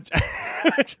people. Which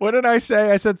what did I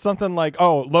say? I said something like,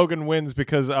 "Oh, Logan wins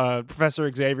because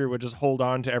Professor Xavier would just hold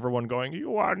on to everyone, going,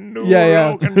 'You are new,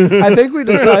 Logan.'" I think we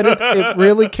decided it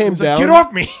really came down. Get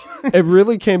off me! It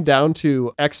really came down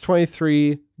to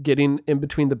X-23 getting in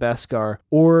between the Beskar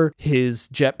or his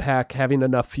jetpack having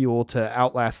enough fuel to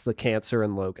outlast the cancer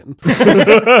in Logan.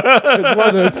 It's one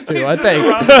of those two, I think.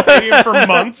 Around the stadium for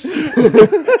months.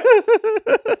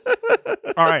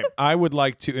 All right, I would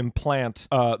like to implant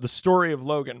the story of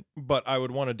Logan, but I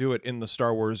would want to do it in the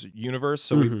Star Wars universe.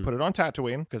 So we put it on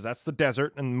Tatooine because that's the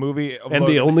desert and the movie of And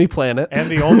Logan. the only planet. And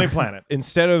the only planet.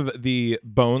 Instead of the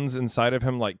bones inside of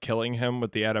him, like killing him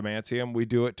with the adamantium, we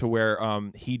do it to where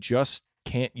he just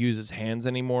can't use his hands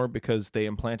anymore because they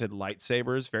implanted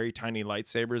lightsabers, very tiny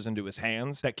lightsabers, into his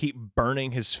hands that keep burning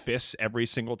his fists every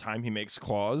single time he makes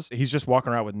claws. He's just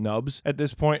walking around with nubs at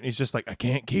this point, and he's just like, I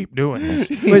can't keep doing this.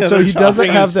 Wait, so he doesn't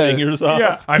chopping have his the fingers off.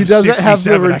 Yeah, I'm he doesn't have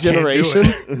the 67, I can't do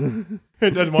regeneration. It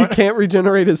doesn't He what? can't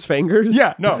regenerate his fingers.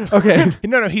 Yeah, no. Okay.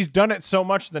 No, he's done it so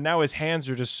much that now his hands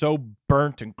are just so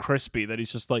burnt and crispy that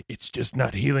he's just like, it's just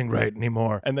not healing right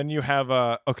anymore. And then you have,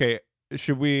 okay,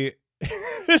 should we...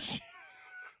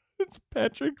 It's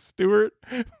Patrick Stewart,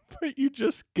 but you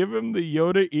just give him the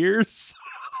Yoda ears.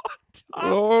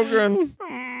 Logan,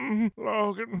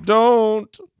 Logan.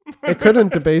 don't. It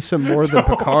couldn't debase him more than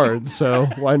Picard, so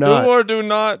why Do not? or do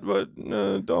not, but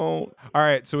don't. All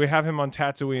right, so we have him on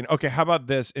Tatooine. Okay, how about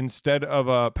this? Instead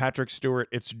of Patrick Stewart,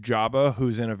 it's Jabba,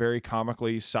 who's in a very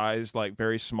comically sized, like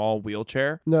very small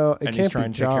wheelchair. No, it And he's can't be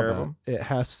trying to take care of Jabba. him? It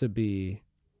has to be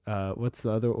what's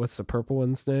the purple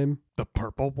one's name? The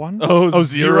purple one? Oh,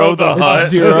 Zero the Hutt.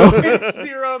 It's Zero. It's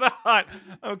Zero the Hutt.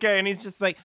 Okay, and he's just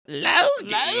like,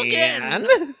 Logan!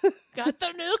 Got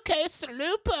the new case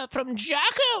Lupa from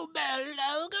Jocko Bell,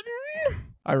 Logan.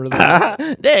 I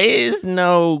really There is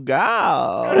no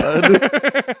God.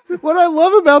 What I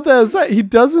love about that is that he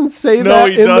doesn't say No,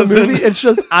 that he in doesn't. the movie. It's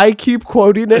just I keep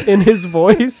quoting it in his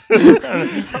voice.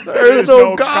 There is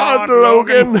no God,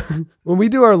 Logan. When we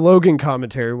do our Logan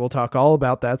commentary, we'll talk all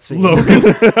about that scene.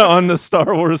 On the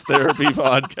Star Wars Therapy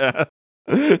podcast.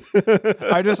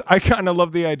 I kind of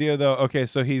love the idea though. Okay,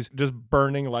 so he's just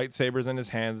burning lightsabers in his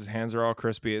hands. His hands are all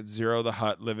crispy. It's Zero the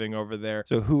Hutt living over there.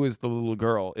 So who is the little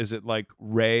girl? Is it like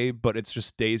Rey, but it's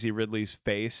just Daisy Ridley's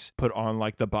face put on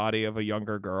like the body of a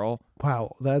younger girl?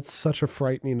 Wow, that's such a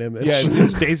frightening image. Yeah,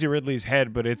 it's Daisy Ridley's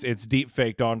head, but it's deep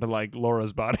faked onto like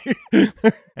Laura's body.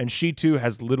 And she too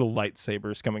has little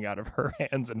lightsabers coming out of her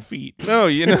hands and feet. No,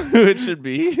 you know who it should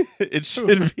be? It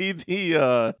should be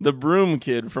the broom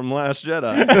kid from Last Jedi.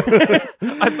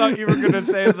 I thought you were gonna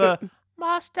say the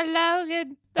Master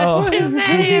Logan, there's Oh. too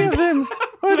many of them.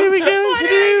 What are we going to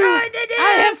do?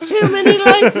 I have too many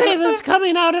lightsabers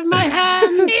coming out of my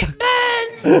hands. It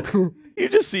burns. You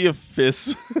just see a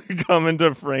fist come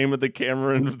into frame with the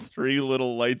camera and 3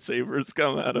 little lightsabers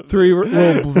come out of it. 3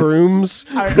 little brooms.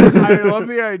 I love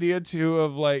the idea too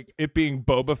of like it being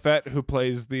Boba Fett who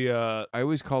plays the I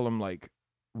always call him like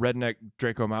redneck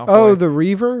Draco Malfoy. Oh, the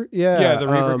Reaver? yeah, the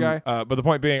Reaver guy. But the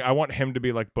point being, I want him to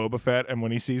be like Boba Fett, and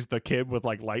when he sees the kid with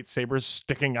like lightsabers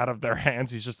sticking out of their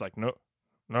hands, he's just like, no,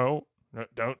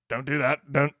 don't do that.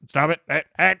 Don't stop it.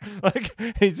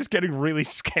 Like he's just getting really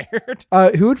scared.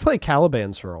 Who would play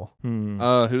Caliban's role?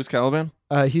 Who's Caliban?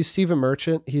 He's Stephen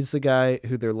Merchant. He's the guy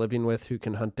who they're living with who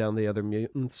can hunt down the other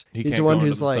mutants. He He's can't the one go into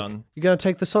who's the like, sun. "You gotta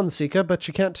take the sun, Sika, but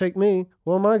you can't take me.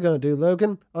 What am I gonna do,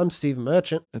 Logan? I'm Stephen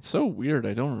Merchant." It's so weird.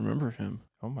 I don't remember him.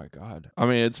 Oh my god. I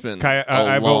mean, it's been.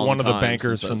 I vote long one of the time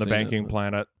bankers since from I've the seen banking it.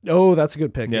 planet. Oh, that's a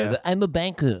good pick. Yeah. I'm a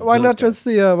banker. Why not just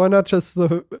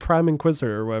the Prime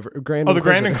Inquisitor or whatever? Grand Oh, the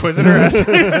Grand Inquisitor.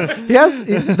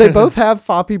 Inquisitor. They both have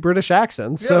floppy British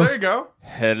accents. So there you go.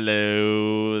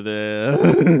 Hello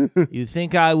there. You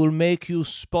think I will make you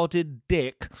spotted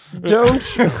dick?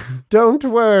 don't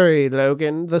worry,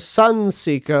 Logan. The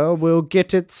Sunseeker will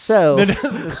get itself. The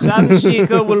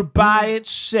Sunseeker will buy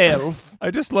itself. I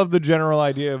just love the general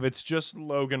idea of it's just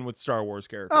Logan with Star Wars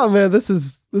characters. Oh man, this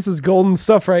is golden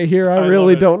stuff right here. I love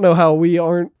really it. don't know how we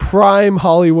aren't prime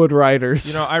Hollywood writers.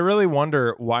 You know, I really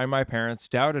wonder why my parents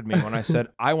doubted me when I said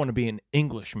I want to be an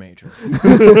English major.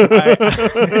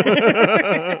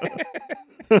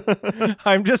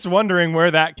 I'm just wondering where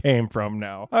that came from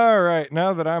now. All right,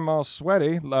 now that I'm all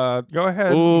sweaty, go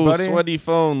ahead, Ooh, buddy. sweaty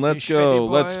phone. Let's You go. sweaty boy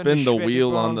Let's and spin the the sweaty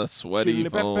wheel bone. on the sweaty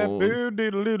phone.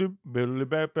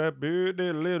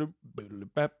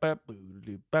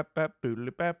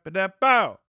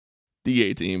 The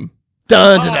A team.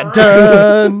 dun dun dun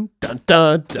dun dun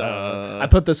dun dun. I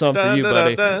put this on for you,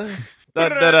 buddy.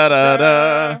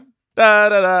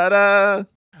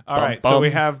 All right, so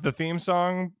we have the theme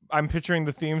song. I'm picturing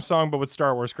the theme song, but with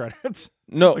Star Wars credits.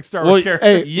 No, like Star Wars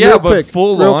characters. Hey, yeah, real but quick,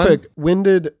 full real on. quick. When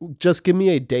did just give me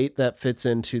a date that fits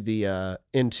into the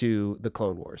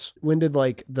Clone Wars? When did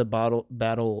like the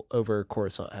battle over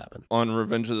Coruscant happen? On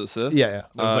Revenge of the Sith. Yeah. It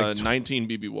was like 19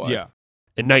 BBY. Yeah.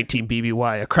 In 19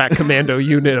 BBY, a crack commando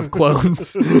unit of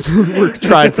clones were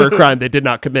tried for a crime they did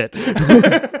not commit.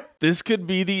 This could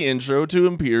be the intro to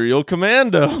Imperial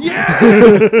Commando.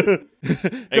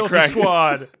 Delta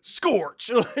Squad. Scorch.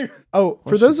 Oh,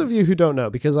 for those of you who don't know,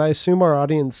 because I assume our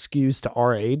audience skews to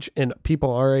our age, and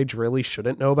people our age really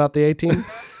shouldn't know about the A-Team.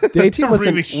 The A-Team was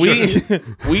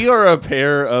we are a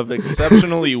pair of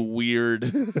exceptionally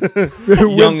weird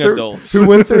young adults. who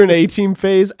went through an A-Team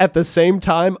phase at the same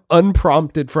time,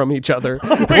 unprompted from each other.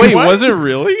 Wait, was it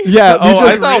really? Yeah, we Oh, I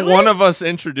just- thought one of us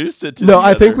introduced it to No, the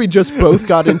I think other. we just both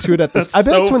got into it at this. That's I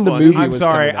bet it's so when the funny. movie I'm was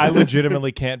sorry, coming I out.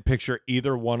 legitimately can't picture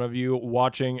either one of you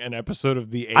watching an episode of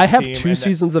the A-Team. I have 2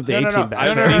 seasons of the No, no, A-Team no. back.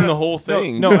 I've there. seen the whole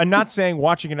thing. No, I'm not saying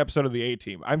watching an episode of the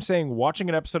A-Team. I'm saying watching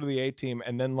an episode of the A-Team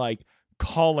and then like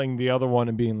calling the other one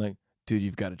and being like, dude,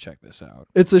 you've got to check this out.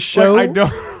 It's a show. Like, I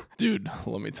don't. Dude,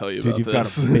 let me tell you Dude, about you've got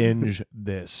this. to binge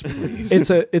this, please. It's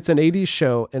an 80s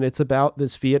show, and it's about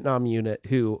this Vietnam unit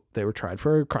who they were tried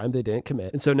for a crime they didn't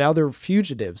commit. And so now they're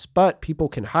fugitives, but people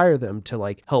can hire them to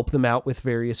like help them out with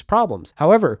various problems.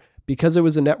 However, because it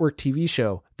was a network TV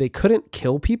show, they couldn't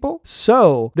kill people.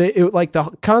 So like the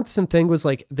constant thing was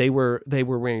like they were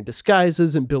wearing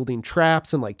disguises and building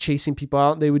traps and like chasing people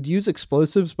out. They would use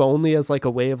explosives, but only as like a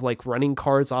way of like running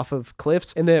cars off of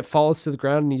cliffs. And then it falls to the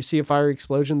ground and you see a fire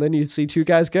explosion. Then you see 2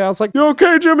 guys get out. It's like, you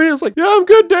okay, Jimmy? It's like, yeah, I'm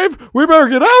good, Dave. We better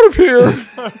get out of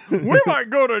here. We might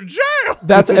go to jail.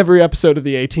 That's every episode of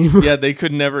the A-Team. Yeah, they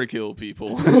could never kill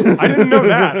people. I didn't know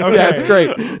that. Okay. Yeah, it's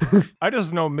great. I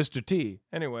just know Mr. T.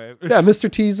 Anyway. Yeah, Mr.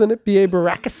 T's in it. B.A.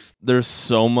 Baracus. There's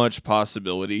so much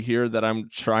possibility here that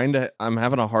I'm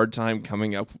having a hard time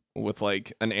coming up with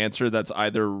like an answer that's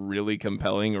either really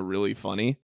compelling or really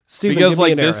funny. Steven, Because give me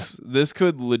like an era. this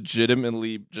could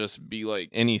legitimately just be like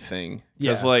anything.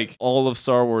 Because Yeah. like all of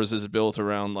Star Wars is built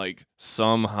around like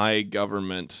some high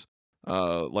government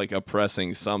like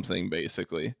oppressing something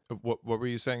basically. What were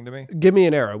you saying to me? Give me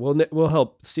an era. We'll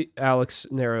help Alex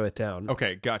narrow it down.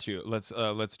 Okay, got you. Let's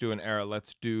do an era.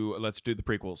 Let's do the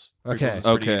prequels. Okay. Prequels is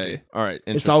pretty Okay. easy. All right.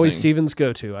 It's always interesting. Steven's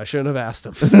go-to. I shouldn't have asked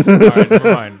him. All right,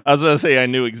 never mind. I was going to say I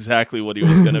knew exactly what he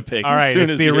was going to pick. All as right, soon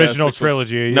it's as the you asked original the question.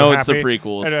 trilogy. Are you No, it's the happy?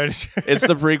 prequels. It's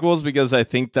the prequels because I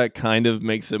think that kind of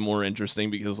makes it more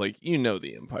interesting because like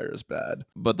the Empire is bad,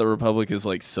 but the Republic is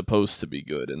like supposed to be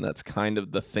good, and that's kind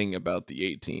of the thing about the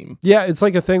A-Team. Yeah, it's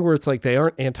like a thing where it's like they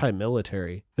aren't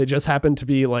anti-military. They just happen to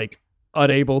be like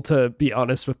unable to be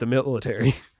honest with the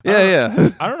military. Yeah.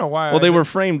 I don't know why. Well, they were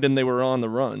framed and they were on the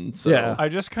run. So. Yeah. I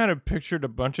just kind of pictured a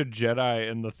bunch of Jedi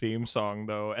in the theme song,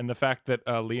 though, and the fact that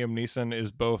Liam Neeson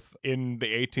is both in the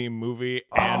A-Team movie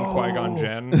and Qui-Gon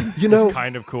Jinn is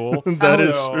kind of cool. That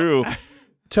is So- true.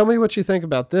 Tell me what you think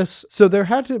about this. So there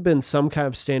had to have been some kind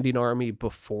of standing army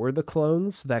before the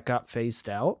clones that got phased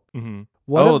out. Mhm.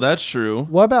 That's true.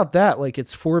 What about that? Like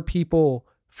it's 4 people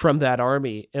from that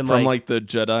army and From like the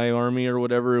Jedi army or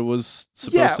whatever it was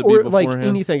supposed yeah, to be or beforehand. like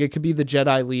anything. It could be the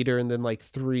Jedi leader and then like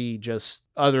 3 just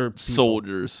other people.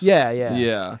 Soldiers.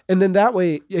 Yeah. And then that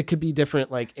way it could be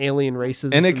different like alien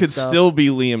races And it could stuff. still be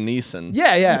Liam Neeson.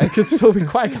 Yeah, it could still be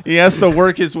Qui-Gon. He has to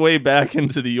work his way back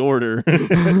into the order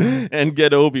and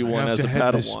get Obi-Wan as a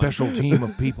Padawan. special team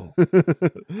of people.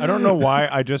 I don't know why.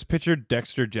 I just pictured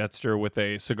Dexter Jetster with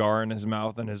a cigar in his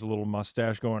mouth and his little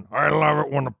mustache going, I love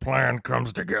it when a plan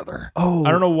comes together. Oh,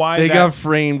 I don't know why They that- got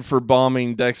framed for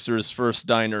bombing Dexter's first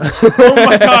diner. Oh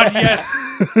my God, yes.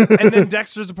 And then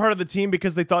Dexter's a part of the team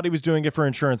because they thought he was doing it for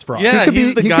insurance fraud. Yeah, could he's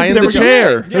be- the he guy could in be the the-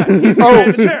 chair. Yeah, he's the guy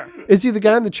in the chair. Is he the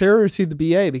guy in the chair or is he the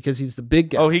BA because he's the big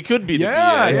guy? Oh, he could be the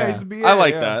Yeah, BA. yeah, he's the BA. I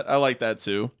like yeah. that. I like that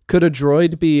too. Could a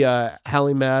droid be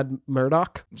Hallie Mad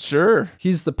Murdoch? Sure.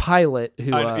 He's the pilot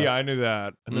who. I knew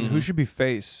that. And then who should be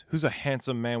face? Who's a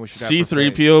handsome man we should have for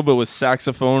face? C-3PO, but with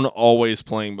saxophone always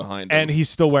playing behind him. And he's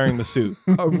still wearing the suit.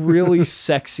 a really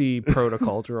sexy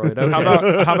protocol droid.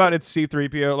 Okay. How about it's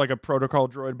C-3PO, like a protocol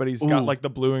droid, but he's got like the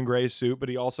blue and gray suit, but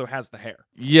he also has the hair.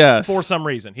 yes. For some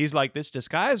reason. He's like, this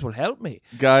disguise will help me.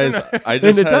 Guys, I And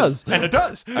just it had, does. And it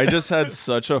does. I just had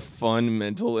such a fun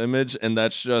mental image, and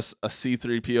that's just a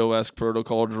C-3PO-esque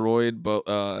protocol droid,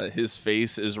 but his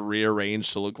face is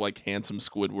rearranged to look like handsome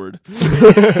Squidward.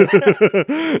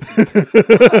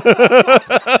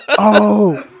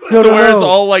 Oh, No, where it's no.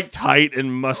 all like tight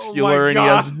and muscular, and he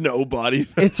God. has no body.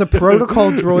 It's a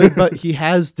protocol droid, but he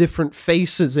has different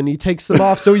faces and he takes them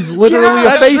off, so he's literally a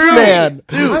That's face true. man.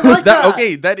 Dude, I like that.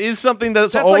 okay, that is something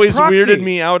that's That's like always Proxy. weirded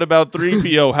me out about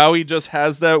 3PO, how he just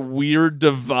has that weird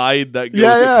divide that goes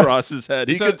Yeah. across his head.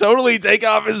 He So- could totally take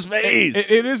off his face.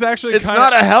 It is actually It's kinda,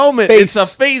 not a helmet, Face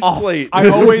it's a face off. plate. I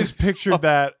always pictured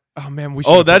that. Oh man, we should.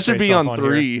 Oh, that should be on here.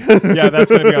 3. Yeah, that's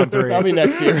gonna be on 3. That'll be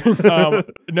next year.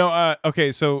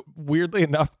 Okay, so weirdly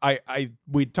enough,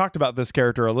 we talked about this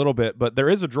character a little bit, but there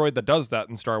is a droid that does that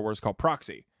in Star Wars called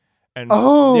Proxy. And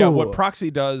Oh. yeah, what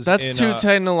Proxy does That's in, too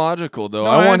technological, though. no,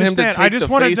 I want him to understand. take I just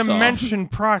the wanted face to off. mention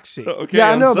Proxy. Okay, Yeah,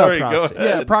 I I'm know about sorry. Go Proxy. ahead.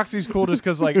 Yeah, Proxy's cool just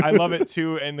because like I love it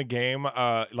too in the game.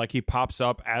 Like he pops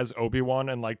up as Obi-Wan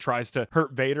and like tries to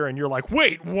hurt Vader, and you're like,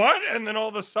 wait, what? And then all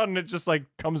of a sudden it just like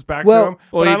comes back Well- to him.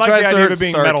 Well, But he I like tries the to idea hurt of it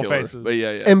being Starkiller, metal faces. But yeah.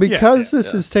 And because Yeah,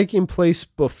 this is taking place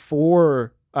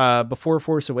before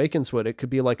Force Awakens it could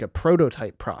be like a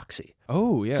prototype Proxy.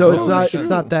 Oh yeah. So Oh, it's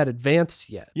not that advanced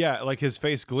yet. Yeah, like his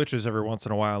face glitches every once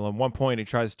in a while. At one point, he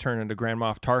tries to turn into Grand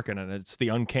Moff Tarkin, and it's the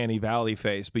Uncanny Valley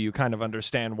face. But you kind of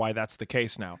understand why that's the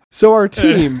case now. So our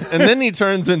team, And then he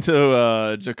turns into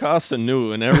Jocasta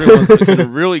Nu, and everyone's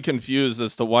really confused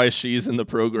as to why she's in the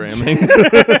programming.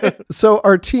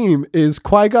 is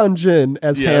Qui-Gon Jinn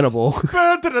as Yes. Hannibal,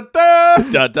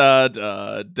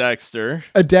 Dexter,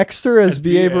 a Dexter as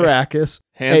B.A. BA. Baracus,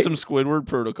 handsome Squidward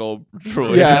protocol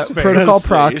droid. yeah, His face. Protocol His face.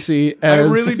 Proxy. I As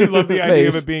really do love the idea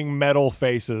of face. it being metal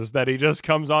faces that he just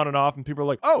comes on and off, and people are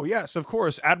like, "Oh yes, of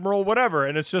course, Admiral whatever,"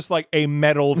 and it's just like a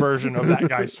metal version of that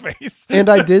guy's face. And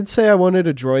I did say I wanted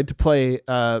a droid to play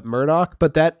Murdoch,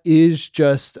 but that is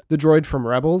just the droid from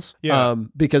Rebels. Yeah.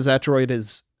 Because that droid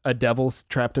is a devil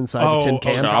trapped inside the tin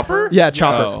can. Chopper? Yeah,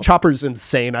 Chopper. Oh. Chopper's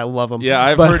insane. I love him. Yeah,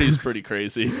 I've But- heard he's pretty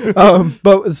crazy.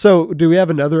 But so do we have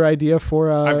another idea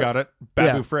for? I've got it,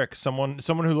 Babu yeah. Frick, someone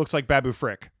who looks like Babu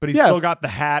Frick, but he's Yeah. still got the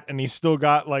hat and he's still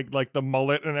got like the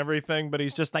mullet and everything, but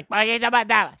he's just like We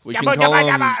can call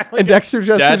him And Dexter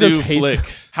just Dadu hates.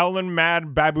 Flick. howling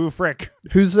mad Babu Frick.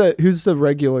 Who's the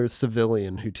regular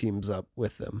civilian who teams up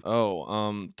with them?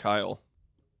 Oh, Kyle.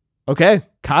 Okay,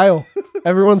 Kyle,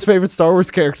 everyone's favorite Star Wars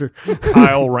character.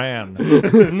 Kyle Ran.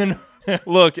 And then-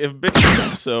 Look, if Big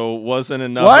So wasn't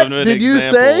enough What of an did you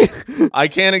example, I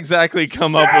can't exactly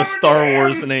come up with Star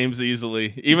Wars names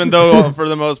easily. Even though, for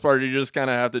the most part, you just kind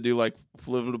of have to do like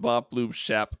flip-a-bop, bloop,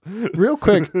 shap. Real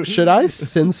quick, should I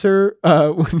censor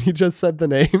when you just said the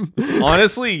name?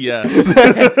 Honestly, yes.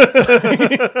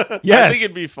 Yes. I think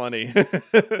it'd be funny.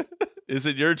 Is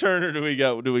it your turn, or do we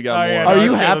got Oh, more? yeah, Are no,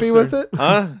 you it's happy Caleb's with it?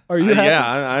 Huh? Are you happy?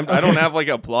 Yeah, I don't have like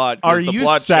a plot. 'cause Are the you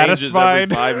plot satisfied?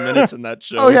 changes every 5 minutes in that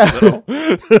show. Oh, yeah.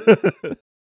 So.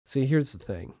 See, here's the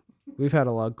thing. We've had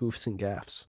a lot of goofs and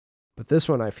gaffs, but this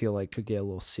one I feel like could get a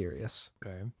little serious.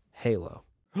 Okay. Halo.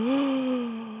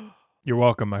 You're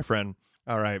welcome, my friend.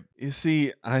 All right. You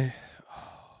see, I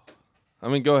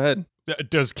mean, go ahead.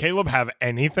 Does Caleb have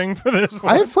anything for this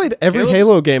one? I have played every Caleb's-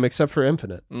 Halo game except for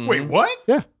Infinite. Wait, what?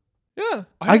 Yeah.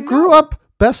 I grew up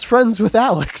best friends with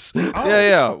Alex.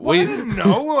 Yeah. Well, I didn't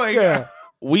know. Like, Yeah.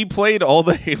 We played all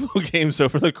the Halo games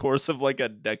over the course of like a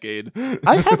decade.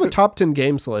 I have a top 10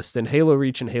 games list, and Halo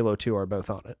Reach and Halo 2 are both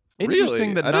on it. Interesting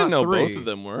Really? that I didn't not know 3. both of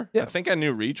them were. Yeah. I think I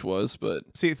knew Reach was, but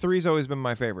See, 3's always been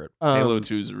my favorite. Halo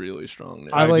 2 is really strong.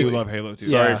 Now. I like- do love Halo 2.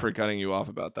 Sorry Yeah. for cutting you off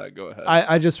about that. Go ahead.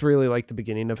 I just really like the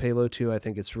beginning of Halo 2. I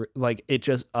think it's like it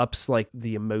just ups like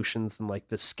the emotions and like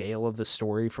the scale of the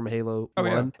story from Halo Oh,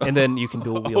 1. And then you can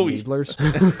dual wield Oh, yeah. needlers.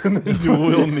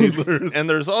 Dual needlers. And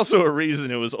there's also a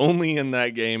reason it was only in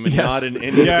that game and Yes. not in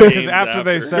any Yeah, games because after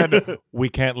they said we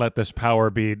can't let this power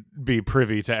be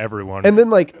privy to everyone. And then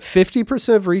like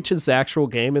 50% of Reach is the actual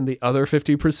game, and the other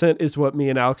 50% is what me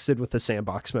and Alex did with the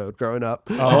sandbox mode growing up.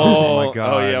 oh my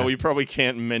god. Oh yeah, we probably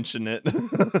can't mention it.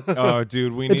 Oh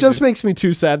dude, we It need just to, makes me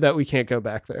too sad that we can't go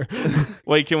back there.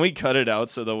 Wait, can we cut it out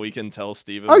so that we can tell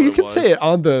Steven? Oh, what you it can was? say it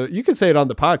on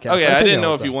the podcast. Okay, I think didn't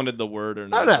know it's if you on. wanted the word or Oh,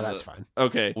 not. no, that's fine.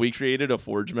 Okay, we created a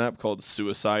Forge map called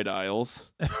Suicide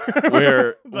Isles,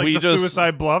 where like we the just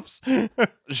suicide bluffs.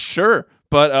 sure,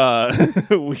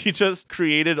 but we just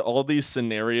created all these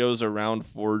scenarios around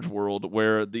Forge World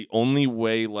where the only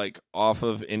way, like, off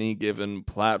of any given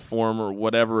platform or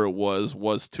whatever it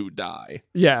was to die.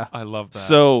 Yeah. I love that.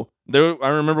 So there, I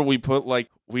remember we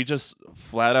just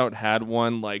flat out had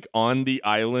one like on the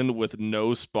island with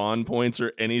no spawn points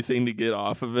or anything to get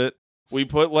off of it. We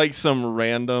put like some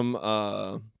random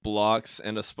blocks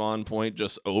and a spawn point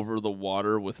just over the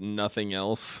water with nothing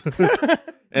else.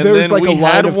 And there then was like we a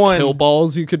line had of one. kill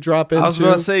balls you could drop into. I was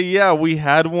about to say, yeah, we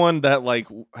had one that like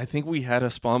I think we had a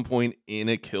spawn point in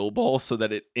a kill ball so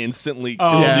that it instantly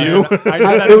killed yeah. you. I do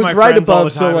that it to was my right friends all above,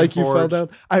 the so time like in you fell Forge. down.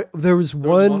 There was There was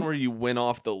one. one where you went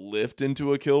off the lift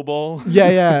into a kill ball.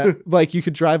 Yeah, like you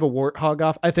could drive a warthog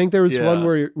off. I think there was Yeah. one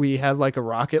where we had like a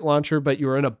rocket launcher, but you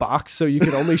were in a box, so you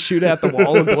could only shoot at the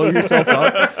wall and blow yourself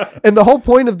up. And the whole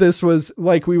point of this was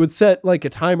like we would set like a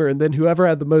timer, and then whoever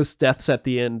had the most deaths at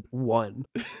the end won.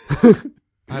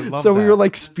 I love So that. we were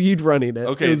like speed running it.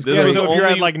 Okay, It was this Yeah, great. was so if you're at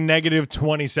only- like negative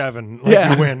 27, like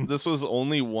Yeah. you win. This was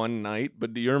only one night,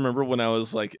 but do you remember when I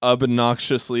was like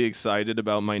obnoxiously excited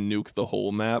about my Nuke the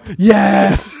Hole map?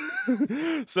 Yes.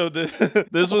 So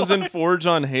this was in Forge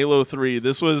on Halo 3.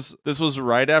 This was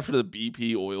right after the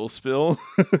BP oil spill.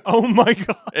 Oh my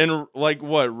god. And like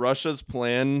what Russia's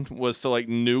plan was to like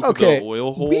nuke Okay. the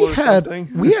oil hole we or had something.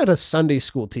 we had a Sunday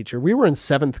school teacher. We were in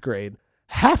 7th grade.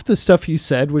 Half the stuff he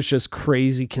said was just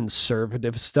crazy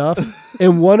conservative stuff.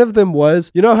 And one of them was,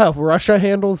 you know how Russia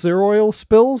handles their oil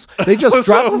spills? They just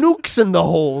drop nukes in the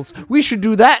holes. We should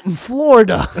do that in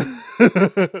Florida.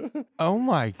 Oh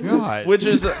my god. Which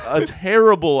is a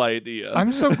terrible idea.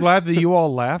 I'm so glad that you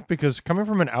all laughed because coming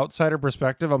from an outsider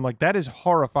perspective, I'm like, that is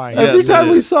horrifying. Yes, Every time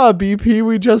it we is. saw a BP,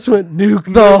 we just went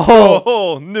nuke the hole.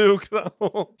 Oh, nuke the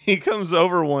hole. He comes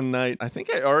over one night. I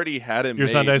think I already had it Your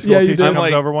made. Sunday school Yeah, you teacher did. I'm comes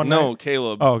like, over one no, night?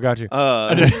 Caleb. Oh, got you.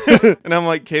 And I'm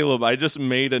like, Caleb, I just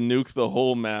made a nuke the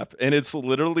whole map. And it's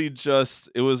literally just,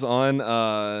 it was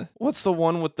on, what's the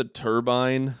one with the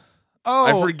turbine? Oh,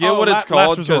 I forget what it's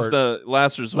called Last because Resort. the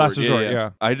last resort. Last Resort, yeah.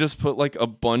 I just put like a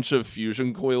bunch of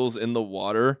fusion coils in the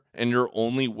water, and your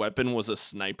only weapon was a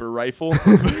sniper rifle,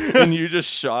 and you just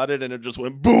shot it, and it just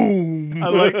went boom. I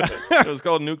like- It was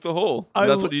called nuke the hole. I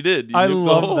That's lo- what you did. You I nuked the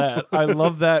love hole. that. I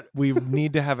love that. We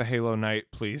need to have a Halo night,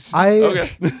 please. Okay.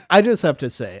 I just have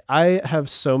to say, I have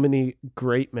so many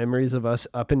great memories of us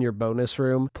up in your bonus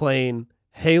room playing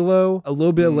Halo, a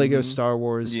little bit of Lego Star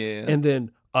Wars, Yeah. and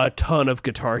then a ton of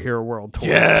Guitar Hero World Tour.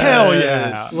 Hell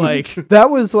yeah. Like that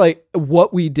was like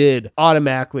what we did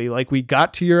automatically. Like we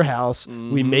got to your house,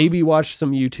 we maybe watched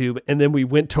some YouTube, and then we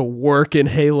went to work in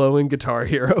Halo and Guitar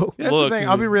Hero. That's Look, the thing.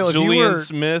 I'll be real. If you Julian were,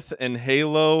 Smith and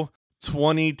Halo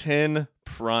 2010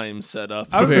 Prime setup.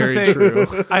 I was gonna Very say,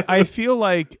 true. I feel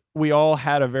like we all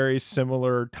had a very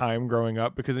similar time growing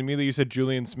up because immediately you said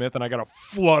Julian Smith and I got a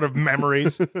flood of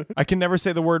memories. I can never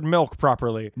say the word milk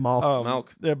properly.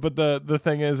 Milk. Yeah, but the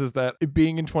thing is that it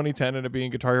being in 2010 and it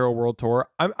being Guitar Hero World Tour,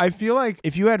 I feel like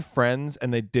if you had friends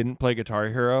and they didn't play Guitar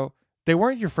Hero, they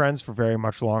weren't your friends for very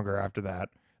much longer after that.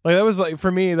 Like that was like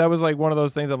for me, that was like one of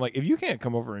those things. I'm like, if you can't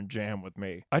come over and jam with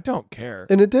me, I don't care.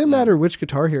 And it didn't matter which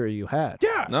Guitar Hero you had.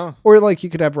 Yeah. No. Or like you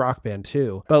could have Rock Band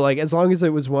too. But like as long as it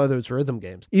was one of those rhythm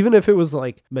games. Even if it was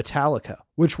like Metallica,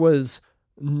 which was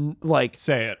like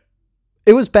Say it.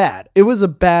 it was bad. It was a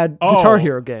bad Guitar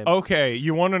Hero game. Okay,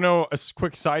 you want to know a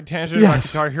quick side tangent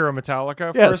Yes. about Guitar Hero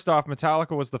Metallica? Yes. First off,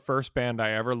 Metallica was the first band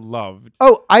I ever loved.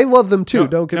 Oh, I love them too. No,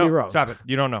 Don't get no, me wrong. Stop it.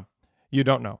 You don't know. You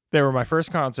don't know. They were my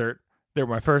first concert. They were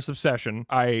my first obsession.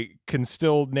 I can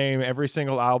still name every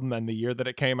single album and the year that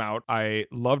it came out. I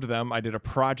loved them. I did a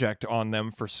project on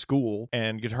them for school,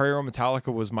 and Guitar Hero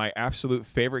Metallica was my absolute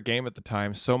favorite game at the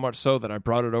time, so much so that I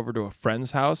brought it over to a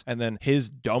friend's house, and then his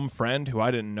dumb friend, who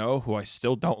I didn't know, who I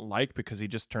still don't like because he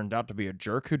just turned out to be a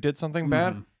jerk who did something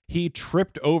bad, he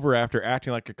tripped over after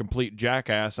acting like a complete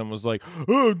jackass and was like,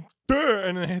 oh, duh,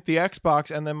 and then hit the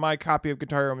Xbox, and then my copy of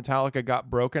Guitar Hero Metallica got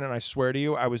broken, and I swear to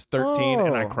you, I was 13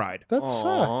 and I Oh, cried. That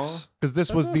Aw. sucks. Because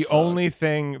this was does the suck. only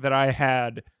thing that I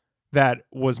had that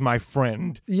was my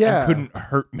friend Yeah. and couldn't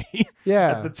hurt me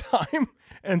Yeah. at the time.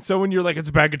 And so when you're like, it's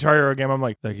a bad Guitar Hero game, I'm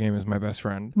like, that game is my best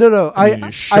friend. No, And you I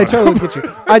just shut totally up. get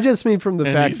you. I just mean from the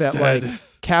And fact he's that dead. like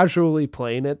casually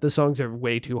playing it, the songs are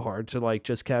way too hard to like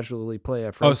just casually play at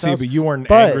Oh, friend's see, house. but you were an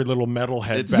But- angry little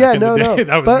metalhead It's- back yeah, in no, the day. no.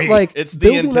 That was but me. like It's the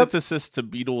building up antithesis to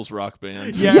Beatles rock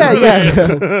band.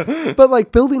 yeah. But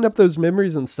like building up those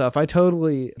memories and stuff, I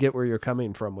totally get where you're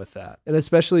coming from with that. And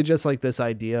especially just like this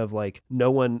idea of like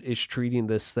no one is treating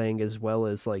this thing as well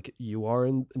as like you are,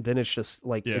 and then it's just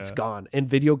like it's Yeah. gone. And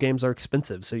video games are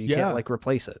expensive, so you Yeah. can't like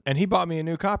replace it. And he bought me a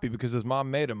new copy because his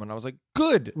mom made him, and I was like,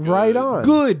 good. Right on.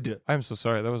 Good. I'm so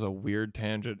sorry. That was a weird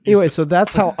tangent. You Anyway, said- so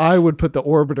that's how I would put the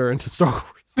Orbiter into Star Wars.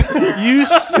 You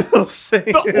still say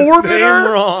his Orbiter?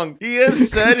 name wrong. He has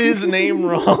said his name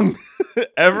wrong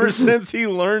ever since he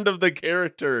learned of the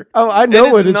character. Oh, I know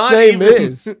And what it's its not name even-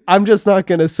 is. I'm just not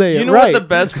gonna say You it know right. what the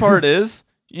best part is?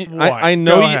 What? I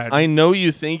know Go you, ahead. I know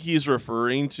you think he's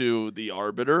referring to the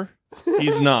Arbiter.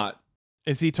 He's not.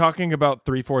 Is he talking about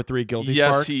 343 Guilty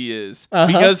Yes, Spark? he is. Uh-huh.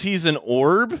 Because he's an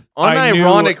orb. I knew-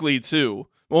 Unironically, too.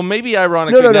 Well, maybe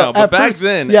ironically No. now, but At back first-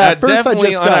 then, yeah, at first I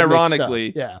definitely just got mixed up.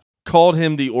 unironically, Yeah. called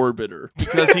him the Orbiter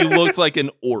because he looked like an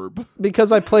orb.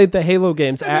 Because I played the Halo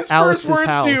games at His Alex's first words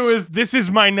house. to you is, "This is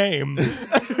my name."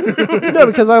 No,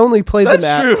 because I only played them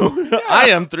at True. I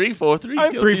am 343.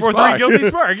 I'm Guilty 343 Spark. Guilty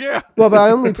Spark. Yeah. Well, but I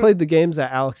only played the games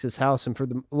at Alex's house, and for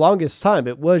the longest time,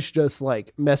 it was just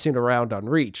like messing around on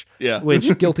Reach, Yeah.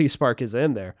 which Guilty Spark is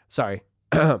in there. Sorry.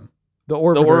 The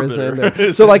Orbiter is in Orbiter.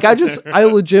 there. So, like, I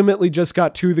legitimately just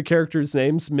got two of the characters'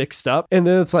 names mixed up, and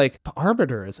then it's like,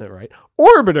 Arbiter isn't right.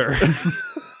 Orbiter!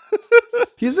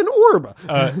 He's an orb.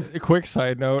 A quick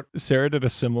side note, Sarah did a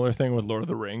similar thing with Lord of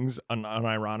the Rings,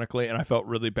 unironically, and I felt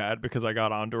really bad because I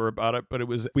got onto her about it, but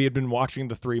we had been watching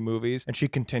the 3 movies, and she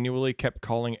continually kept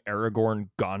calling Aragorn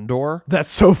Gondor. That's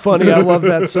so funny. I love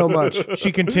that so much.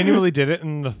 She continually did it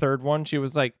in the 3rd one. She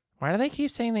was like, why do they keep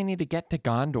saying they need to get to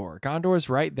Gondor? Gondor's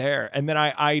right there. And then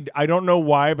I don't know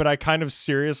why, but I kind of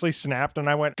seriously snapped and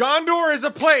I went, Gondor is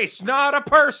a place, not a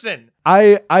person.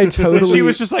 I totally. She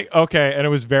was just like, okay, and it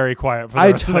was very quiet for the I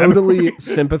rest of that totally movie.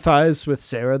 sympathize with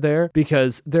Sarah there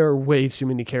because there are way too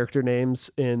many character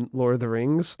names in Lord of the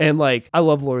Rings. And like, I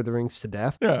love Lord of the Rings to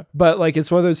death. Yeah. But like,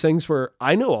 it's one of those things where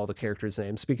I know all the characters'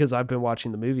 names because I've been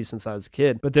watching the movie since I was a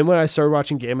kid. But then when I started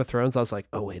watching Game of Thrones, I was like,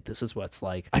 oh, wait, this is what it's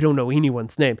like. I don't know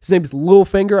anyone's name. His name is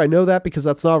Littlefinger. I know that because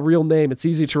that's not a real name. It's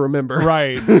easy to remember.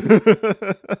 Right.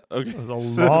 Okay. It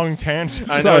was a long tangent.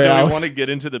 I know. Sorry, Do we Alex. want to get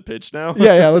into the pitch now?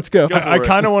 Yeah, let's go. I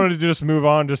kind of wanted to just move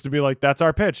on just to be like, that's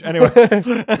our pitch. Anyway.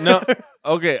 No.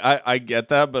 Okay, I get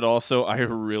that, but also I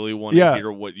really want to Yeah,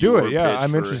 hear what do your it, yeah, pitch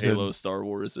I'm for interested. Halo Star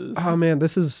Wars is. Oh man,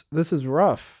 this is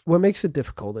rough. What makes it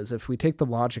difficult is if we take the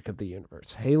logic of the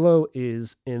universe. Halo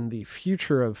is in the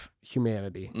future of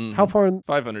humanity. Mhm. How far?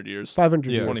 500 years. 500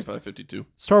 Yeah. years. 2552.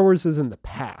 Star Wars is in the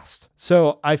past.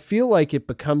 So I feel like it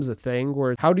becomes a thing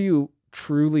where how do you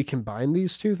truly combine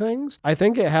these two things? I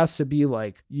think it has to be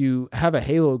like you have a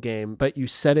Halo game, but you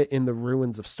set it in the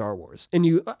ruins of Star Wars.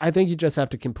 And I think you just have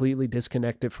to completely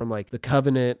disconnect it from like the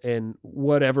Covenant and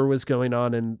whatever was going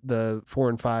on in the 4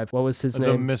 and 5. What was his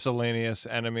The name? miscellaneous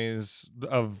enemies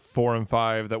of 4 and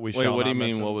 5 that we Wait, shall what do you not mean?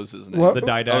 mention. What was his name? What- The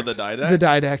Didact. Oh, the Didact? The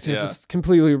Didact. Yeah. Just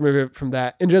completely remove it from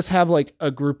that and just have like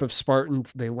a group of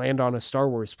Spartans. They land on a Star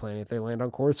Wars planet. They land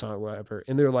on Coruscant or whatever.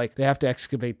 And they're like, they have to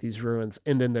excavate these ruins.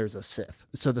 And then there's a Sith.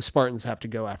 So the Spartans have to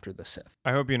go after the Sith.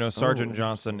 I hope you know Sergeant Oh,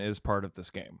 Johnson is part of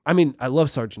this game. I mean, I love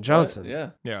Sergeant Johnson.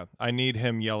 Yeah. Yeah, I need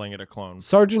him yelling at a clone.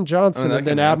 Sergeant Johnson that and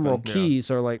then can Admiral happen, yeah.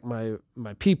 Keyes are like my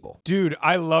people. Dude,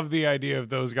 I love the idea of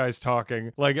those guys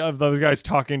talking. Like, of those guys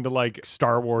talking to, like,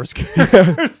 Star Wars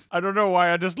characters. I don't know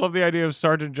why. I just love the idea of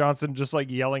Sergeant Johnson just,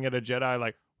 like, yelling at a Jedi,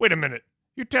 like, wait a minute.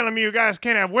 You telling me you guys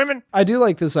can't have women? I do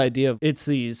like this idea of it's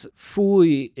these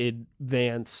fully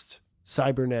advanced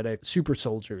cybernetic super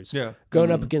soldiers Yeah.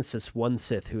 going up against this one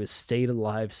Sith who has stayed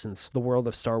alive since the world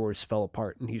of Star Wars fell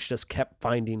apart, and he's just kept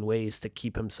finding ways to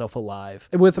keep himself alive,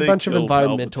 and with a They bunch of kill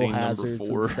environmental Palpatine number hazards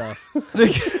 4. and stuff.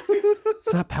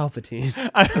 It's not Palpatine.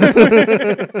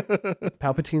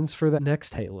 Palpatine's for the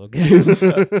next Halo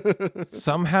game.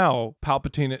 Somehow,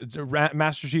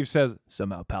 Master Chief says,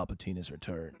 somehow Palpatine has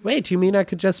returned. Wait, you mean I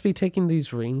could just be taking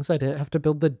these rings? I didn't have to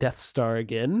build the Death Star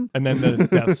again? And then the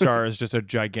Death Star is just a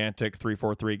gigantic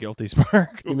 343 Guilty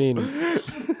Spark. You mean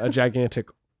a gigantic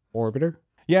orbiter?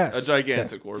 Yes. A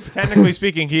gigantic orb. Technically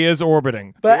speaking, he is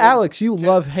orbiting. But Alex, you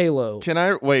love Halo. Can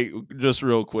I wait just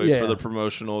real quick Yeah. for the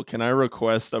promotional? Can I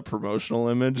request a promotional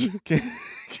image?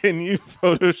 Can you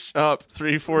Photoshop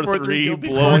 343 Guilty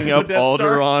blowing Spark up as the Death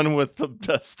Star? Alderaan with the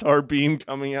Death Star beam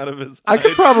coming out of his I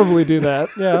could eye? probably do that.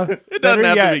 Yeah. It doesn't Better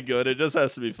have yet- to be good. It just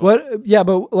has to be fun. What? Yeah,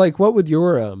 but like, what would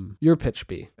your pitch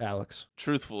be, Alex?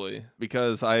 Truthfully,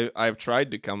 because I've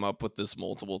tried to come up with this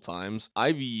multiple times,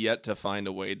 I've yet to find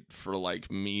a way for like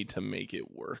me to make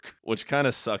it work, which kind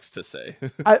of sucks to say.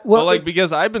 Well, but like it's-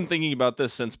 because I've been thinking about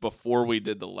this since before we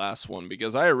did the last one,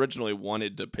 because I originally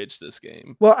wanted to pitch this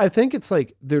game. well, I think it's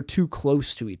like they're too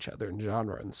close to each other in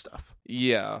genre and stuff.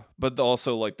 Yeah, but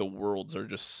also like the worlds are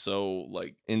just so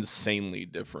like insanely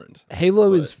different. Halo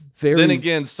But is very. Then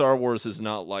again, Star Wars is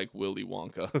not like Willy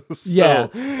Wonka. So- Yeah.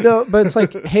 No, but it's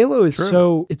like Halo is True.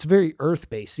 so it's very Earth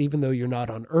based, even though you're not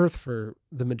on Earth for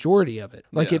the majority of it.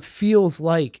 Like Yeah. it feels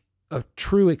like a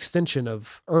true extension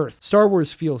of Earth. Star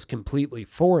Wars feels completely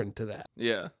foreign to that.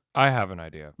 Yeah. I have an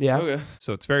idea. Yeah. Okay.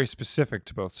 So it's very specific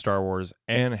to both Star Wars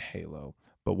and Halo.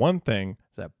 But one thing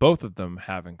that both of them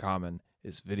have in common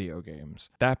is video games.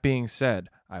 That being said,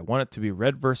 I want it to be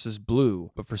red versus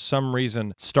blue, but for some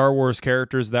reason, Star Wars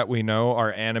characters that we know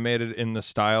are animated in the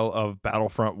style of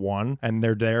Battlefront 1, and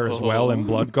they're there as well in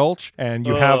Blood Gulch. And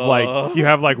you have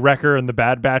like Wrecker and the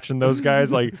Bad Batch and those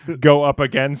guys like go up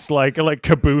against like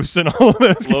Caboose and all of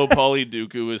those. Low Poly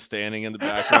Dooku is standing in the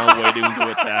background waiting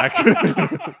to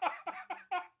attack.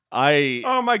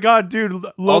 Oh my god, dude!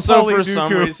 Also, for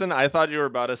some reason, I thought you were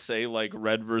about to say like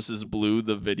Red versus Blue,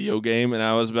 the video game, and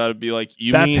I was about to be like,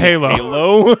 That's mean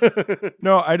Halo?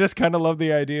 No, I just kind of love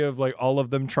the idea of like all of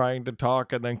them trying to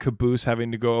talk, and then Caboose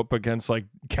having to go up against like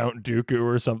Count Dooku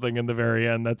or something in the very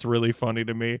end. That's really funny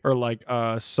to me. Or like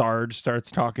Sarge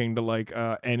starts talking to like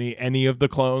any of the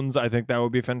clones. I think that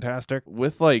would be fantastic.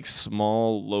 With like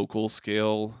small local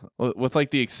scale, with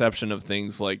like the exception of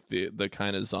things like the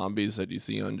kind of zombies that you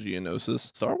see on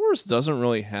Geonosis, Star Wars doesn't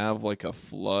really have like a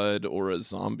flood or a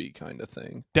zombie kind of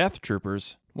thing. Death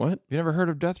Troopers. What? You never heard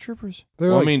of Death Troopers? They're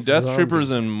Well, I like mean, Death zombies.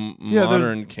 Troopers in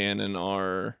modern canon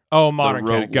are Modern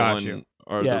the canon. Rogue Got One, you.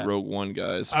 Or Yeah. the Rogue One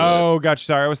guys. but- Oh, gotcha.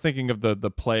 Sorry, I was thinking of the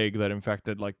plague that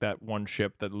infected like that one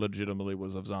ship that legitimately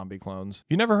was of zombie clones.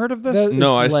 You never heard of this? That-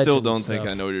 No, I It's still legend don't think stuff.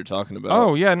 I know what you're talking about.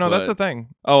 Oh yeah, no, that's but- a thing.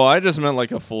 Oh, I just meant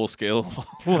like a full scale,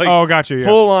 like Oh, gotcha. Yeah.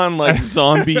 full on like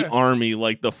zombie army,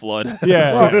 like the Flood.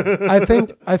 Yeah. Well,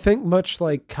 I think much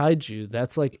like kaiju,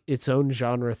 that's like its own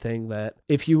genre thing that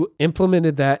if you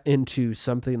implemented that into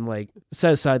something like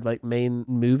set aside like main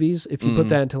movies, if you put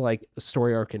that into like a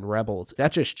story arc in Rebels,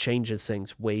 that just changes things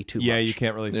way too Yeah, much. you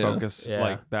can't really Yeah. focus Yeah.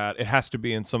 like that. It has to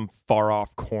be in some far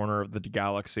off corner of the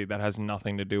galaxy that has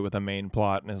nothing to do with the main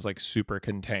plot and is like super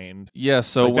contained. Yeah,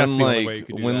 so Like, that's when the only way you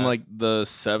could do that. like the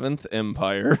Seventh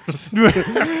Empire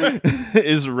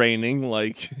is reigning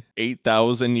like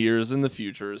 8,000 years in the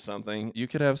future or something, you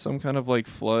could have some kind of like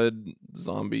flood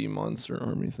zombie monster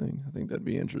army thing. I think that'd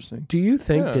be interesting. Do you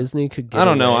think Yeah. Disney could get I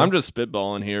don't know. away- I'm just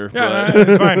spitballing here. Yeah, but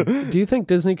it's fine. Do you think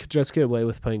Disney could just get away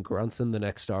with putting grunts in the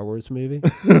next Star Wars movie?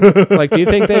 Like, do you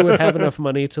think they would have enough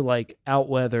money to like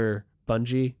outweather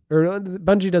Bungie? Or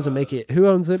Bungie doesn't make it. Who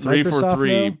owns it? 3 Microsoft for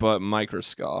 3, now? but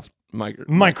Microsoft.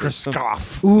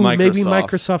 Microscoff. Ooh, maybe Microsoft.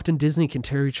 Microsoft and Disney can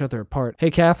tear each other apart.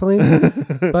 Hey, Kathleen,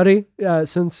 buddy,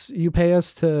 since you pay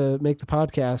us to make the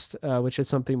podcast, which is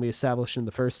something we established in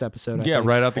the first episode. I Yeah, think.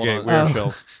 right out the Hold gate. on. We are Oh.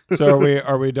 chills. So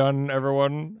are we done,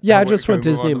 everyone? Yeah, I Can just we want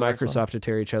move Disney on and to the next one? Microsoft to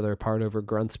tear each other apart over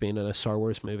grunts being in a Star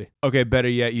Wars movie. Okay, better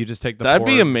yet, you just take the That'd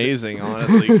be porgs. amazing,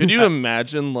 honestly. Could you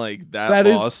imagine like That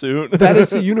is- lawsuit? That is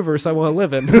the universe I want to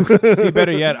live in. See,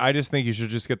 better yet, I just think you should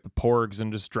just get the porgs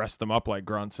and just dress them up like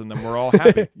grunts, and then we're all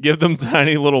happy. Give them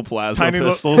tiny little plasma tiny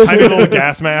pistols. little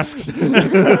gas masks.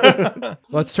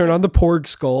 Let's turn on the Porg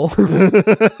skull.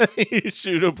 You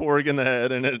shoot a porg in the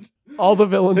head and it All the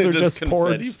villains are just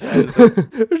confetti porgs. flies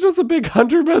up. There's just a big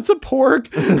hunter, but it's a porg.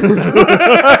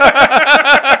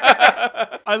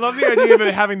 I love the idea of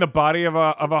it having the body of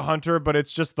a hunter, but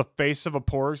it's just the face of a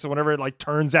porg. So whenever it like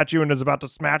turns at you and is about to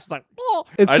smash, it's like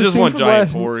It's I the just scene want from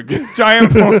giant La- porg. giant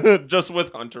porg. Just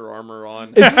with hunter armor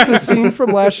on. It's the scene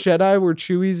from Last Jedi where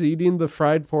Chewie's eating the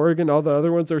fried porg and all the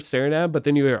other ones are staring at him, but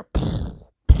then you hear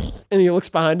and he looks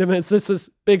behind him and it's just this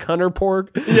big hunter porg.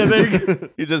 Yeah, there you go.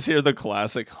 You just hear the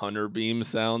classic hunter beam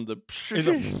sound. The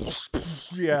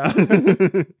Yeah.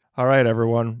 All right,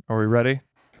 everyone. Are we ready?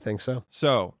 I think so.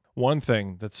 So, one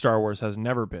thing that Star Wars has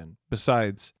never been,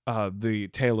 besides the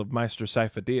tale of Meister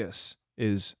Sifo-Dyas,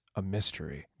 is a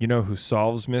mystery. You know who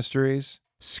solves mysteries?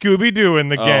 Scooby-Doo in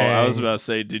the Oh, gang. I was about to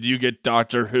say, did you get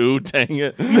Doctor Who? Dang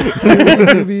it.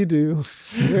 Scooby-Doo.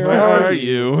 Where are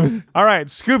you? All right,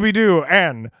 Scooby-Doo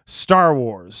and Star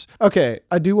Wars. Okay,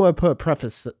 I do want to put a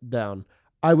preface down.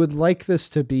 I would like this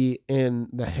to be in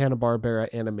the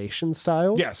Hanna-Barbera animation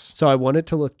style. Yes. So I want it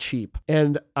to look cheap.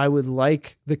 And I would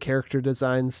like the character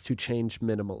designs to change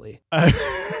minimally.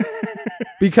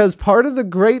 Because part of the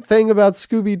great thing about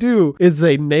Scooby-Doo is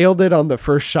they nailed it on the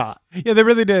first shot. Yeah, they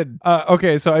really did.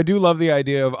 Okay, so I do love the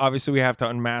idea of obviously we have to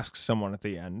unmask someone at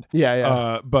the end.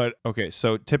 Yeah. But okay,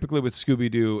 so typically with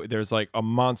Scooby-Doo, there's like a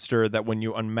monster that when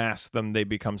you unmask them, they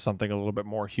become something a little bit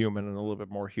more human and a little bit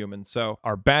more human. So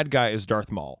our bad guy is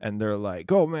Darth Maul, and they're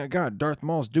like, oh man, God, Darth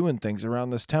Maul's doing things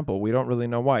around this temple. We don't really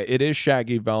know why. It is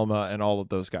Shaggy, Velma, and all of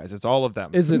those guys. It's all of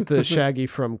them. Is it the Shaggy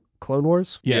from Clone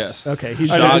Wars? Yes. Okay, he's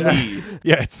Shaggy.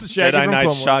 Yeah, it's the Shaggy Jedi from Knight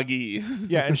Clone Wars. Shaggy.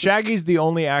 Yeah, and Shaggy's the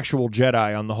only actual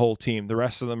Jedi on the whole team. The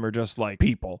rest of them are just like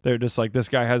people. They're just like, this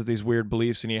guy has these weird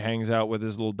beliefs and he hangs out with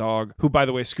his little dog, who, by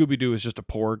the way, Scooby-Doo is just a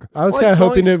porg. I was Like kind of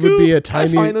hoping Sonic it would be a Scoop,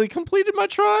 tiny. I finally completed my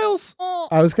trials.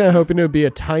 I was kind of hoping it would be a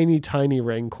tiny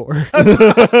Rancor.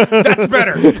 That's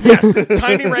better. Yes,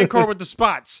 tiny Rancor with the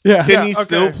spots. Yeah. Can he okay.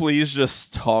 still please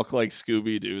just talk like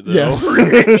Scooby-Doo, though? Yes.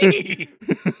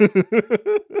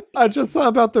 I just thought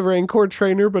about the Rancor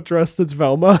trainer, but dressed as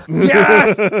Velma.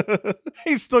 Yes!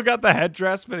 He's still got the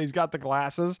headdress, but he's got the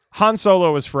glasses. Han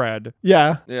Solo is Fred.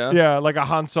 Yeah. Yeah. Yeah, like a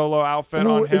Han Solo outfit Ooh,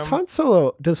 on him. Does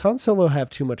Han Solo have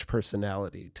too much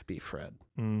personality to be Fred?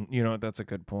 You know, that's a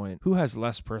good point. Who has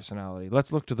less personality?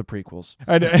 Let's look to the prequels.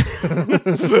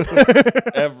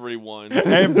 Everyone.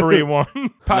 Everyone.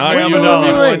 Not Wait, you, wait, not wait,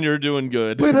 everyone. wait. You're doing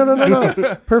good. Wait,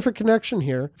 no. Perfect connection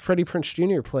here. Freddie Prinze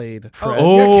Jr. played Fred.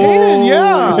 Kanan,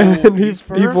 yeah. And he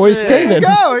voiced perfect.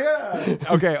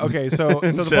 Kanan. Okay. So the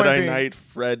point Jedi being, Knight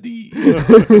Freddy.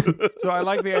 so I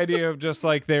like the idea of just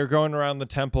like they're going around the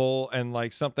temple and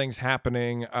like something's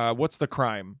happening. What's the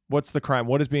crime?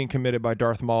 What is being committed by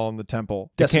Darth Maul in the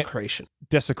temple? They can't- Desecration.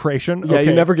 Desecration. Yeah, Okay.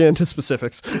 you never get into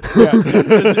specifics. Yeah,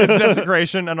 it's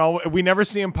desecration, and we never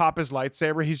see him pop his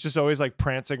lightsaber. He's just always like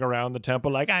prancing around the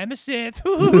temple, like I'm a Sith.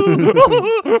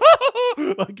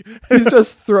 Like He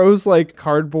just throws like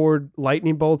cardboard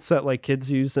lightning bolts that like kids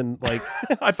use in like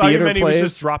I thought you theater meant he was plays.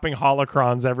 just dropping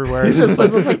holocrons everywhere. He just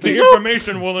says, it's like, the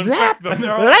information will infect them.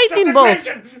 They're all like, lightning bolt,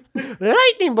 "Desecration!"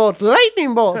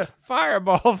 lightning bolt.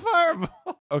 Fireball.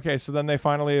 Okay, so then they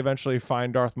finally eventually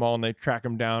find Darth Maul and they track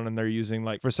him down, and they're using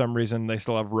like, for some reason they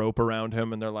still have rope around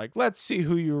him, and they're like, let's see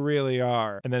who you really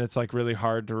are. And then it's like really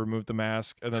hard to remove the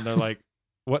mask, and then they're like,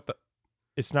 what the,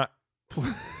 it's not,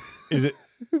 is it,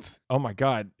 oh my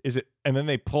God, is it? And then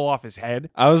they pull off his head.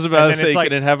 I was about And to then say, it's, like,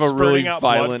 can it have a really spurting out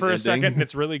blood violent for a ending? second, and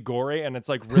it's really gory, and it's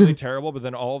like really terrible. But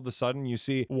then all of a sudden, you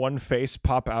see one face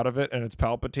pop out of it, and it's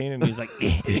Palpatine, and he's like,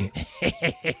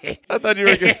 I thought you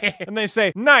were going and they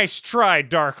say, "Nice try,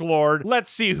 Dark Lord. Let's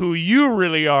see who you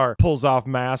really are." Pulls off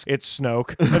mask. It's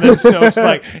Snoke, and then Snoke's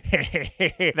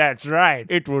like, "That's right,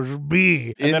 it was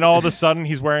me." And then all of a sudden,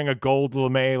 he's wearing a gold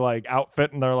lame like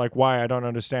outfit, and they're like, "Why? I don't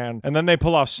understand." And then they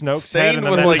pull off Snoke's head, Staying and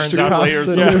then with that like turns 2 out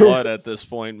layers Yeah. of blood at this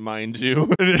point, mind you.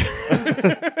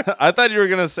 I thought you were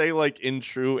gonna say, like, in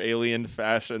true alien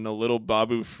fashion, the little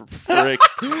Babu Frick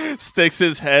sticks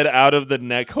his head out of the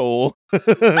neck hole.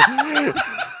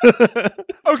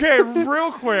 Okay,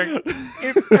 real quick,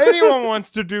 if anyone wants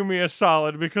to do me a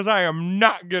solid, because I am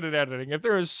not good at editing, if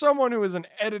there is someone who is an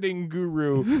editing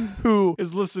guru who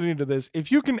is listening to this,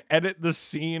 if you can edit the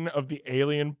scene of the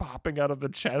alien popping out of the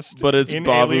chest, But it's in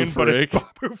Babu Alien, but it's Frick.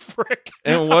 Babu Frick.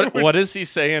 And what does he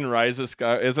say in Rise of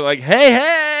Sky? Is it like,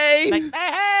 hey? Like,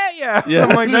 hey, yeah, Yeah,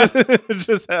 something like that.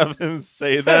 just have him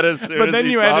say that as soon But as then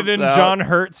he you pops edit in out. John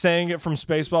Hurt saying it from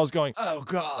Spaceballs, going, "Oh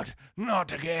God,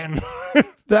 not again."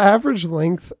 The average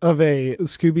length of a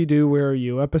Scooby-Doo Where Are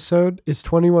You episode is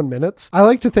 21 minutes. I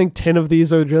like to think 10 of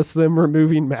these are just them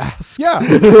removing masks. Yeah.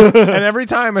 And every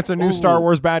time it's a new Star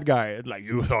Wars bad guy. It's like,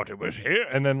 you thought it was here.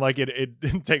 And then like it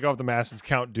take off the mask, it's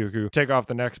Count Dooku. Take off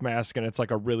the next mask, and it's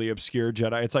like a really obscure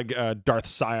Jedi. It's like Darth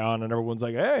Sion, and everyone's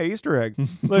like, hey, Easter egg.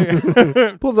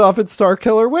 Like, Pulls off its Star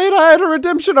Killer. Wait, I had a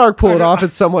redemption arc. Pull it off.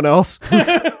 It's someone else.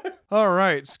 all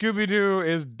right, Scooby-Doo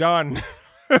is done.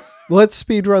 Let's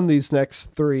speed run these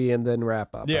next 3 and then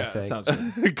wrap up. I Yeah, think. sounds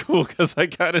good. Cool, because I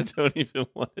kind of don't even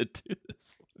want to do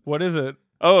this. What is it?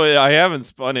 Oh, yeah, I haven't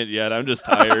spun it yet. I'm just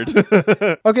tired.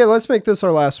 Okay, let's make this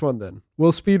our last one then.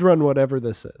 We'll speed run whatever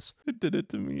this is. It did it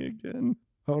to me again.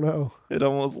 Oh no. It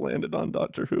almost landed on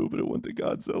Doctor Who, but it went to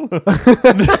Godzilla.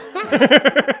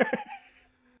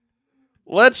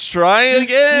 Let's try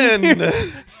again.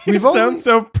 You We've sound only-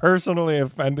 so personally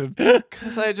offended.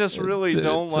 Because I just really did it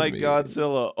don't to like me.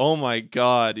 Godzilla. Oh my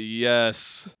god,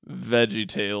 yes. Veggie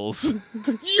Tales.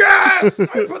 Yes!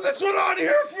 I put this one on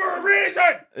here for a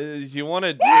reason! You want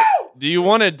to do you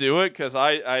want to do it? Because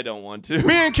I don't want to.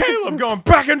 Me and Caleb going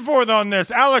back and forth on this.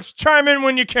 Alex, chime in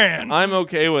when you can. I'm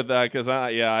okay with that because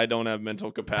I don't have mental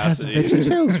Has capacity.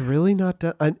 VeggieTales really not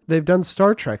done? They've done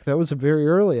Star Trek. That was a very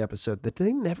early episode. Did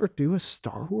they never do a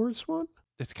Star Wars one?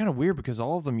 It's kind of weird because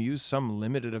all of them use some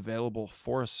limited available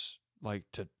force, like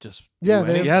to just Yeah, do they-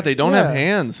 anything. Yeah, they don't Yeah. have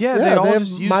hands. Yeah, they all have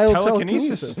just use mild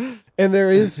telekinesis. And there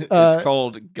is It's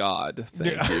called God.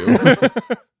 Thank Yeah. you.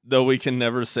 Though we can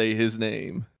never say his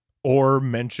name. Or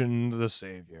mention the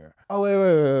savior. Oh,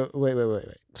 wait.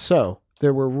 So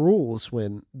there were rules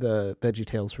when the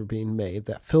VeggieTales were being made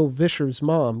that Phil Vischer's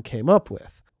mom came up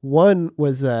with. One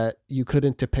was that you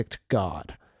couldn't depict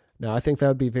God. Now, I think that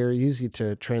would be very easy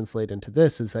to translate into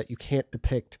this, is that you can't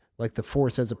depict like the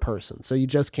Force as a person. So you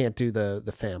just can't do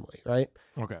the family, right?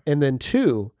 Okay. And then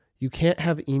 2, you can't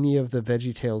have any of the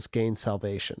VeggieTales gain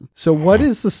salvation. So what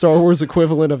is the Star Wars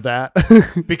equivalent of that?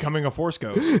 Becoming a Force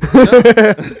ghost.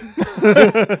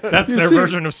 That's their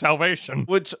version of salvation.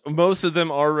 Which most of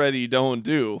them already don't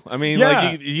do. I mean,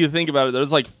 Yeah. like you think about it,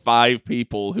 there's like 5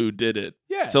 people who did it.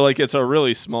 Yeah. So like it's a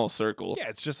really small circle. Yeah,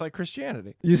 it's just like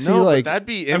Christianity. You see, No, but like that'd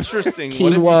be interesting.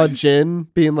 What Quinoa if Jin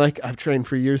being like, I've trained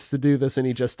for years to do this, and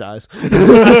he just dies.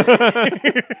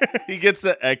 he gets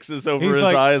the X's over He's his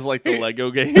like- eyes like the Lego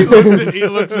game? He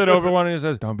looks at Obi-Wan and he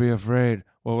says, "Don't be afraid.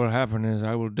 What will happen is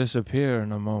I will disappear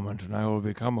in a moment and I will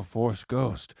become a Force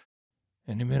ghost.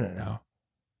 Any minute now.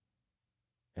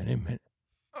 Any minute."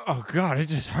 Oh God, it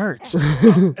just hurts.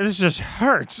 This just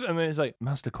hurts. And then he's like,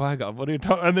 "Master Qui-Gon, what are you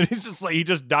talking?" And then he's just like, he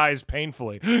just dies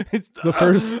painfully.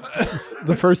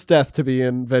 The first death to be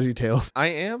in VeggieTales. I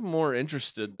am more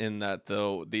interested in that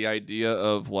though, the idea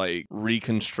of like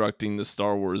reconstructing the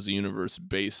Star Wars universe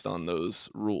based on those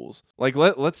rules. Like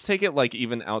let's take it like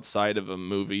even outside of a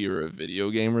movie or a video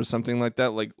game or something like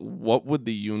that. Like what would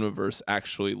the universe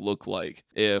actually look like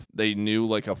if they knew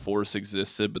like a Force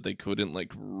existed but they couldn't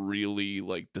like really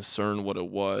like discern what it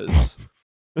was?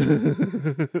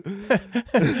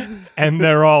 And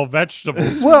they're all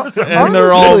vegetables. Well, And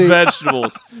they're all honestly-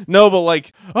 vegetables. No, but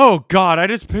like Oh God, I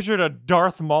just pictured a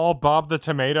Darth Maul Bob the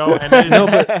Tomato, and it is, no,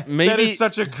 but maybe that is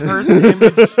such a cursed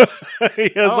image. he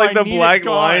has Oh, like I the need it black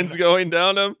gone. lines going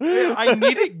down him. I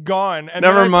need it gone. And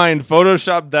Never then mind.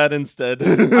 Photoshop that instead.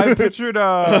 I pictured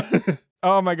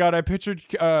oh my God, I pictured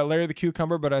Larry the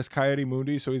Cucumber, but as Coyote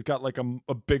Mundi, so he's got like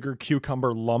a bigger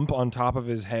cucumber lump on top of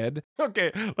his head.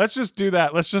 Okay, let's just do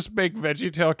that. Let's just make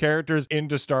VeggieTale characters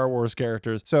into Star Wars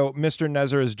characters. So Mr.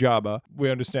 Nezer is Jabba.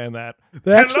 We understand that.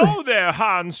 They actually- Hello there,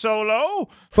 Han Solo.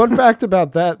 Fun fact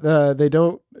about that, they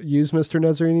don't use Mr.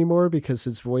 Nezer anymore because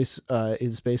his voice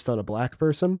is based on a black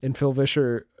person. And Phil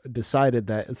Vischer decided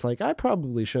that it's like, I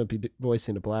probably shouldn't be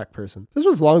voicing a black person. This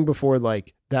was long before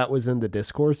like that was in the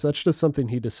discourse. That's just something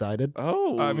he decided.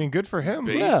 Oh, I mean, good for him.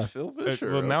 base Yeah. Phil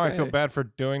Vischer. Well, now I feel okay. bad for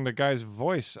doing the guy's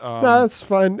voice. No, that's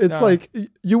fine. It's no. like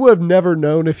you would have never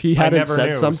known if he I hadn't never said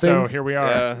knew, something. so here we are.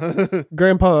 Yeah.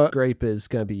 Grandpa Grape is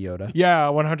gonna be Yoda. Yeah,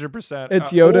 100%.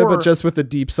 It's Yoda, or, but just with a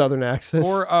deep Southern accent.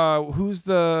 or who's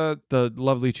the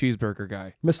lovely cheeseburger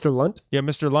guy? Mr. Lunt. Yeah,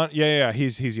 Mr. Lunt. Yeah,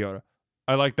 he's Yoda.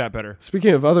 I like that better.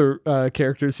 Speaking of other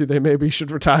characters who they maybe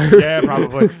should retire. Yeah,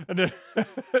 probably.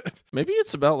 Maybe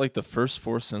it's about like the first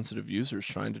Force sensitive users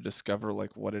trying to discover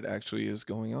like what it actually is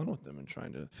going on with them and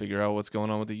trying to figure out what's going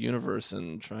on with the universe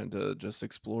and trying to just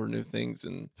explore new things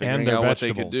and figuring their out what they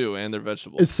could vegetables. do and their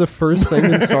vegetables. It's the first thing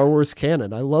in Star Wars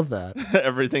canon. I love that.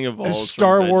 Everything evolves. from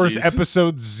Star Wars veggies.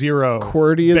 Episode 0.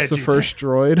 QWERTY is the Veggie first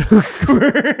droid.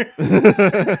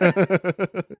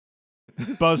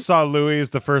 Buzzsaw Louie is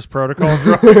the first protocol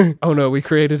droid. Oh no, we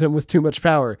created him with too much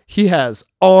power. He has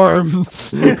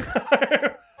arms. Okay,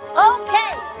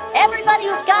 everybody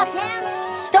who's got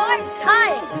hands, start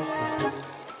tying.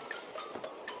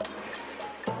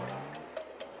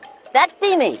 That'd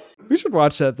be me. We should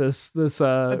watch that this That's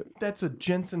a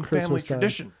Jensen family Christmas time.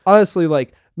 tradition. Honestly,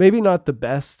 like maybe not the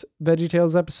best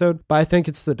VeggieTales episode, but I think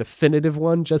it's the definitive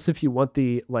one. Just if you want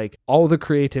the like all the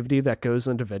creativity that goes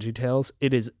into VeggieTales,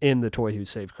 it is in the Toy Who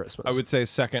Saved Christmas. I would say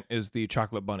second is the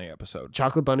Chocolate Bunny episode.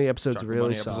 Chocolate Bunny episode's Chocolate really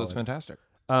Bunny solid. episode's fantastic.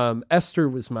 Esther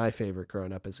was my favorite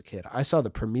growing up as a kid. I saw the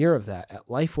premiere of that at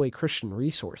Lifeway Christian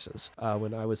Resources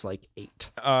when I was like 8.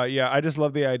 Yeah, I just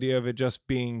love the idea of it just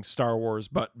being Star Wars,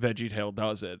 but VeggieTale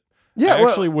does it. Yeah, I well-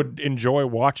 actually would enjoy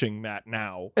watching that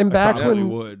now. And I back probably when-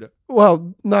 would.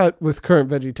 Well, not with current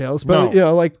VeggieTales, but No. you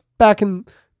know, like back in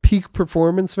peak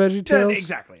performance VeggieTales.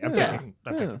 Exactly. I'm Yeah. thinking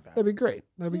that. That'd be great.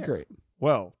 That'd be great.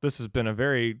 Well, this has been a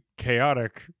very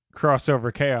chaotic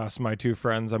crossover chaos, my two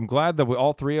friends. I'm glad that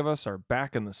all three of us are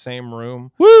back in the same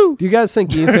room. Woo! Do you guys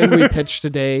think anything we pitched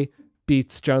today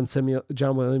beats John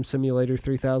Williams Simulator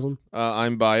 3000?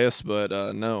 I'm biased, but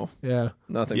no, Yeah.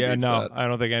 nothing Yeah, beats no, that. I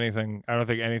don't think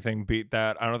anything beat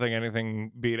that. I don't think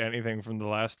anything beat anything from the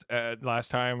last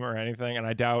time or anything, and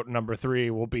I doubt number 3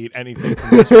 will beat anything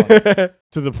from this one.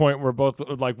 To the point where both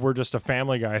like we're just a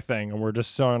Family Guy thing, and we're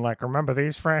just so like, remember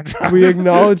these franchises? We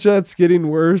acknowledge that it's getting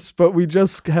worse, but we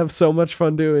just have so much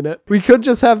fun doing it. We could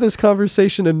just have this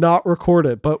conversation and not record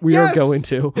it, but we are Yes! going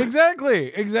to.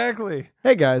 Exactly.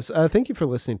 Hey guys, thank you for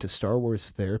listening to Star Wars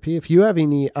Therapy. If you have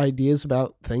any ideas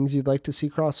about things you'd like to see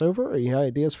crossover, or you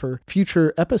ideas for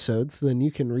future episodes, then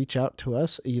you can reach out to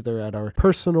us either at our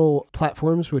personal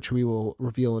platforms, which we will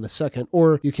reveal in a second,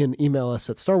 or you can email us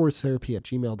at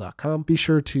starwarstherapy@gmail.com. Be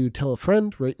sure to tell a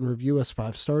friend, rate and review us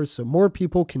 5 stars so more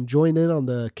people can join in on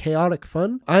the chaotic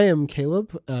fun. I am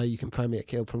Caleb. You can find me at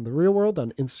Caleb from the Real World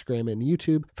on Instagram and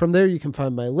YouTube. From there, you can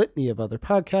find my litany of other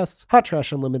podcasts, Hot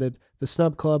Trash Unlimited, The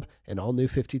Snub Club, and All New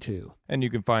 52. And you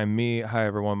can find me, hi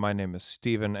everyone, my name is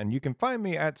Steven, and you can find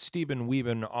me at Steven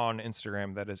Weeben on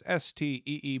Instagram. That is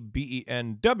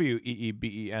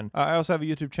SteebenWeeben. I also have a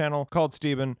YouTube channel called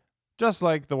Steven, just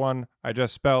like the one I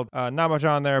just spelled. Not much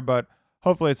on there, but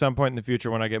hopefully at some point in the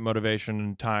future when I get motivation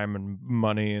and time and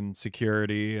money and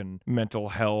security and mental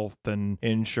health and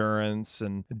insurance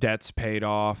and debts paid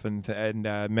off and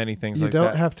many things like that. You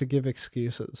don't have to give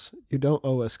excuses. You don't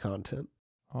owe us content.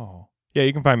 Oh. Yeah,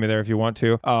 you can find me there if you want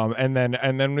to. And then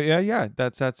yeah,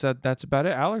 that's about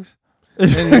it, Alex.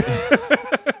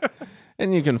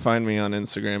 And you can find me on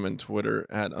Instagram and Twitter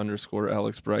at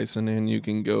 _Alex Bryson. And you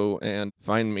can go and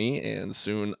find me and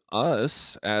soon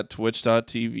us at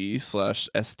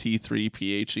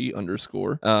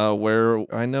twitch.tv/st3phe_, where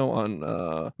I know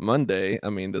on Monday, I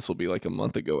mean, this will be like a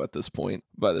month ago at this point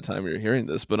by the time you're hearing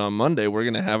this, but on Monday, we're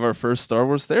going to have our first Star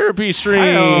Wars therapy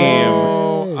stream.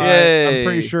 Yay. I'm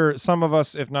pretty sure some of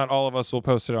us, if not all of us, will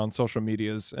post it on social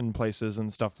medias and places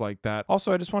and stuff like that.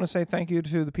 Also, I just want to say thank you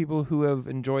to the people who have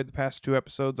enjoyed the past 2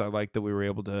 episodes. I like that we were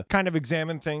able to kind of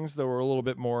examine things that were a little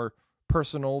bit more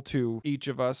personal to each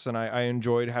of us, and I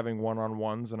enjoyed having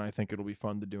one-on-ones, and I think it'll be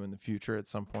fun to do in the future at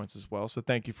some points as well. So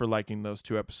thank you for liking those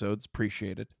 2 episodes.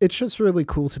 Appreciate it. It's just really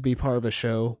cool to be part of a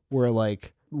show where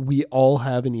like we all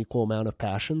have an equal amount of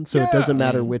passion, so it doesn't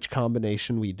matter which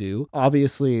combination we do.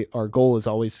 Obviously, our goal is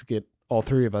always to get all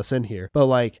 3 of us in here, but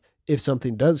like if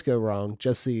something does go wrong,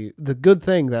 just the good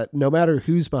thing that no matter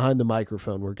who's behind the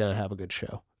microphone, we're going to have a good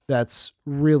show. That's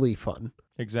really fun.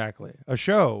 Exactly. A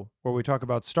show where we talk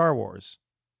about Star Wars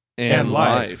and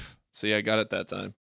life. So yeah, I got it that time.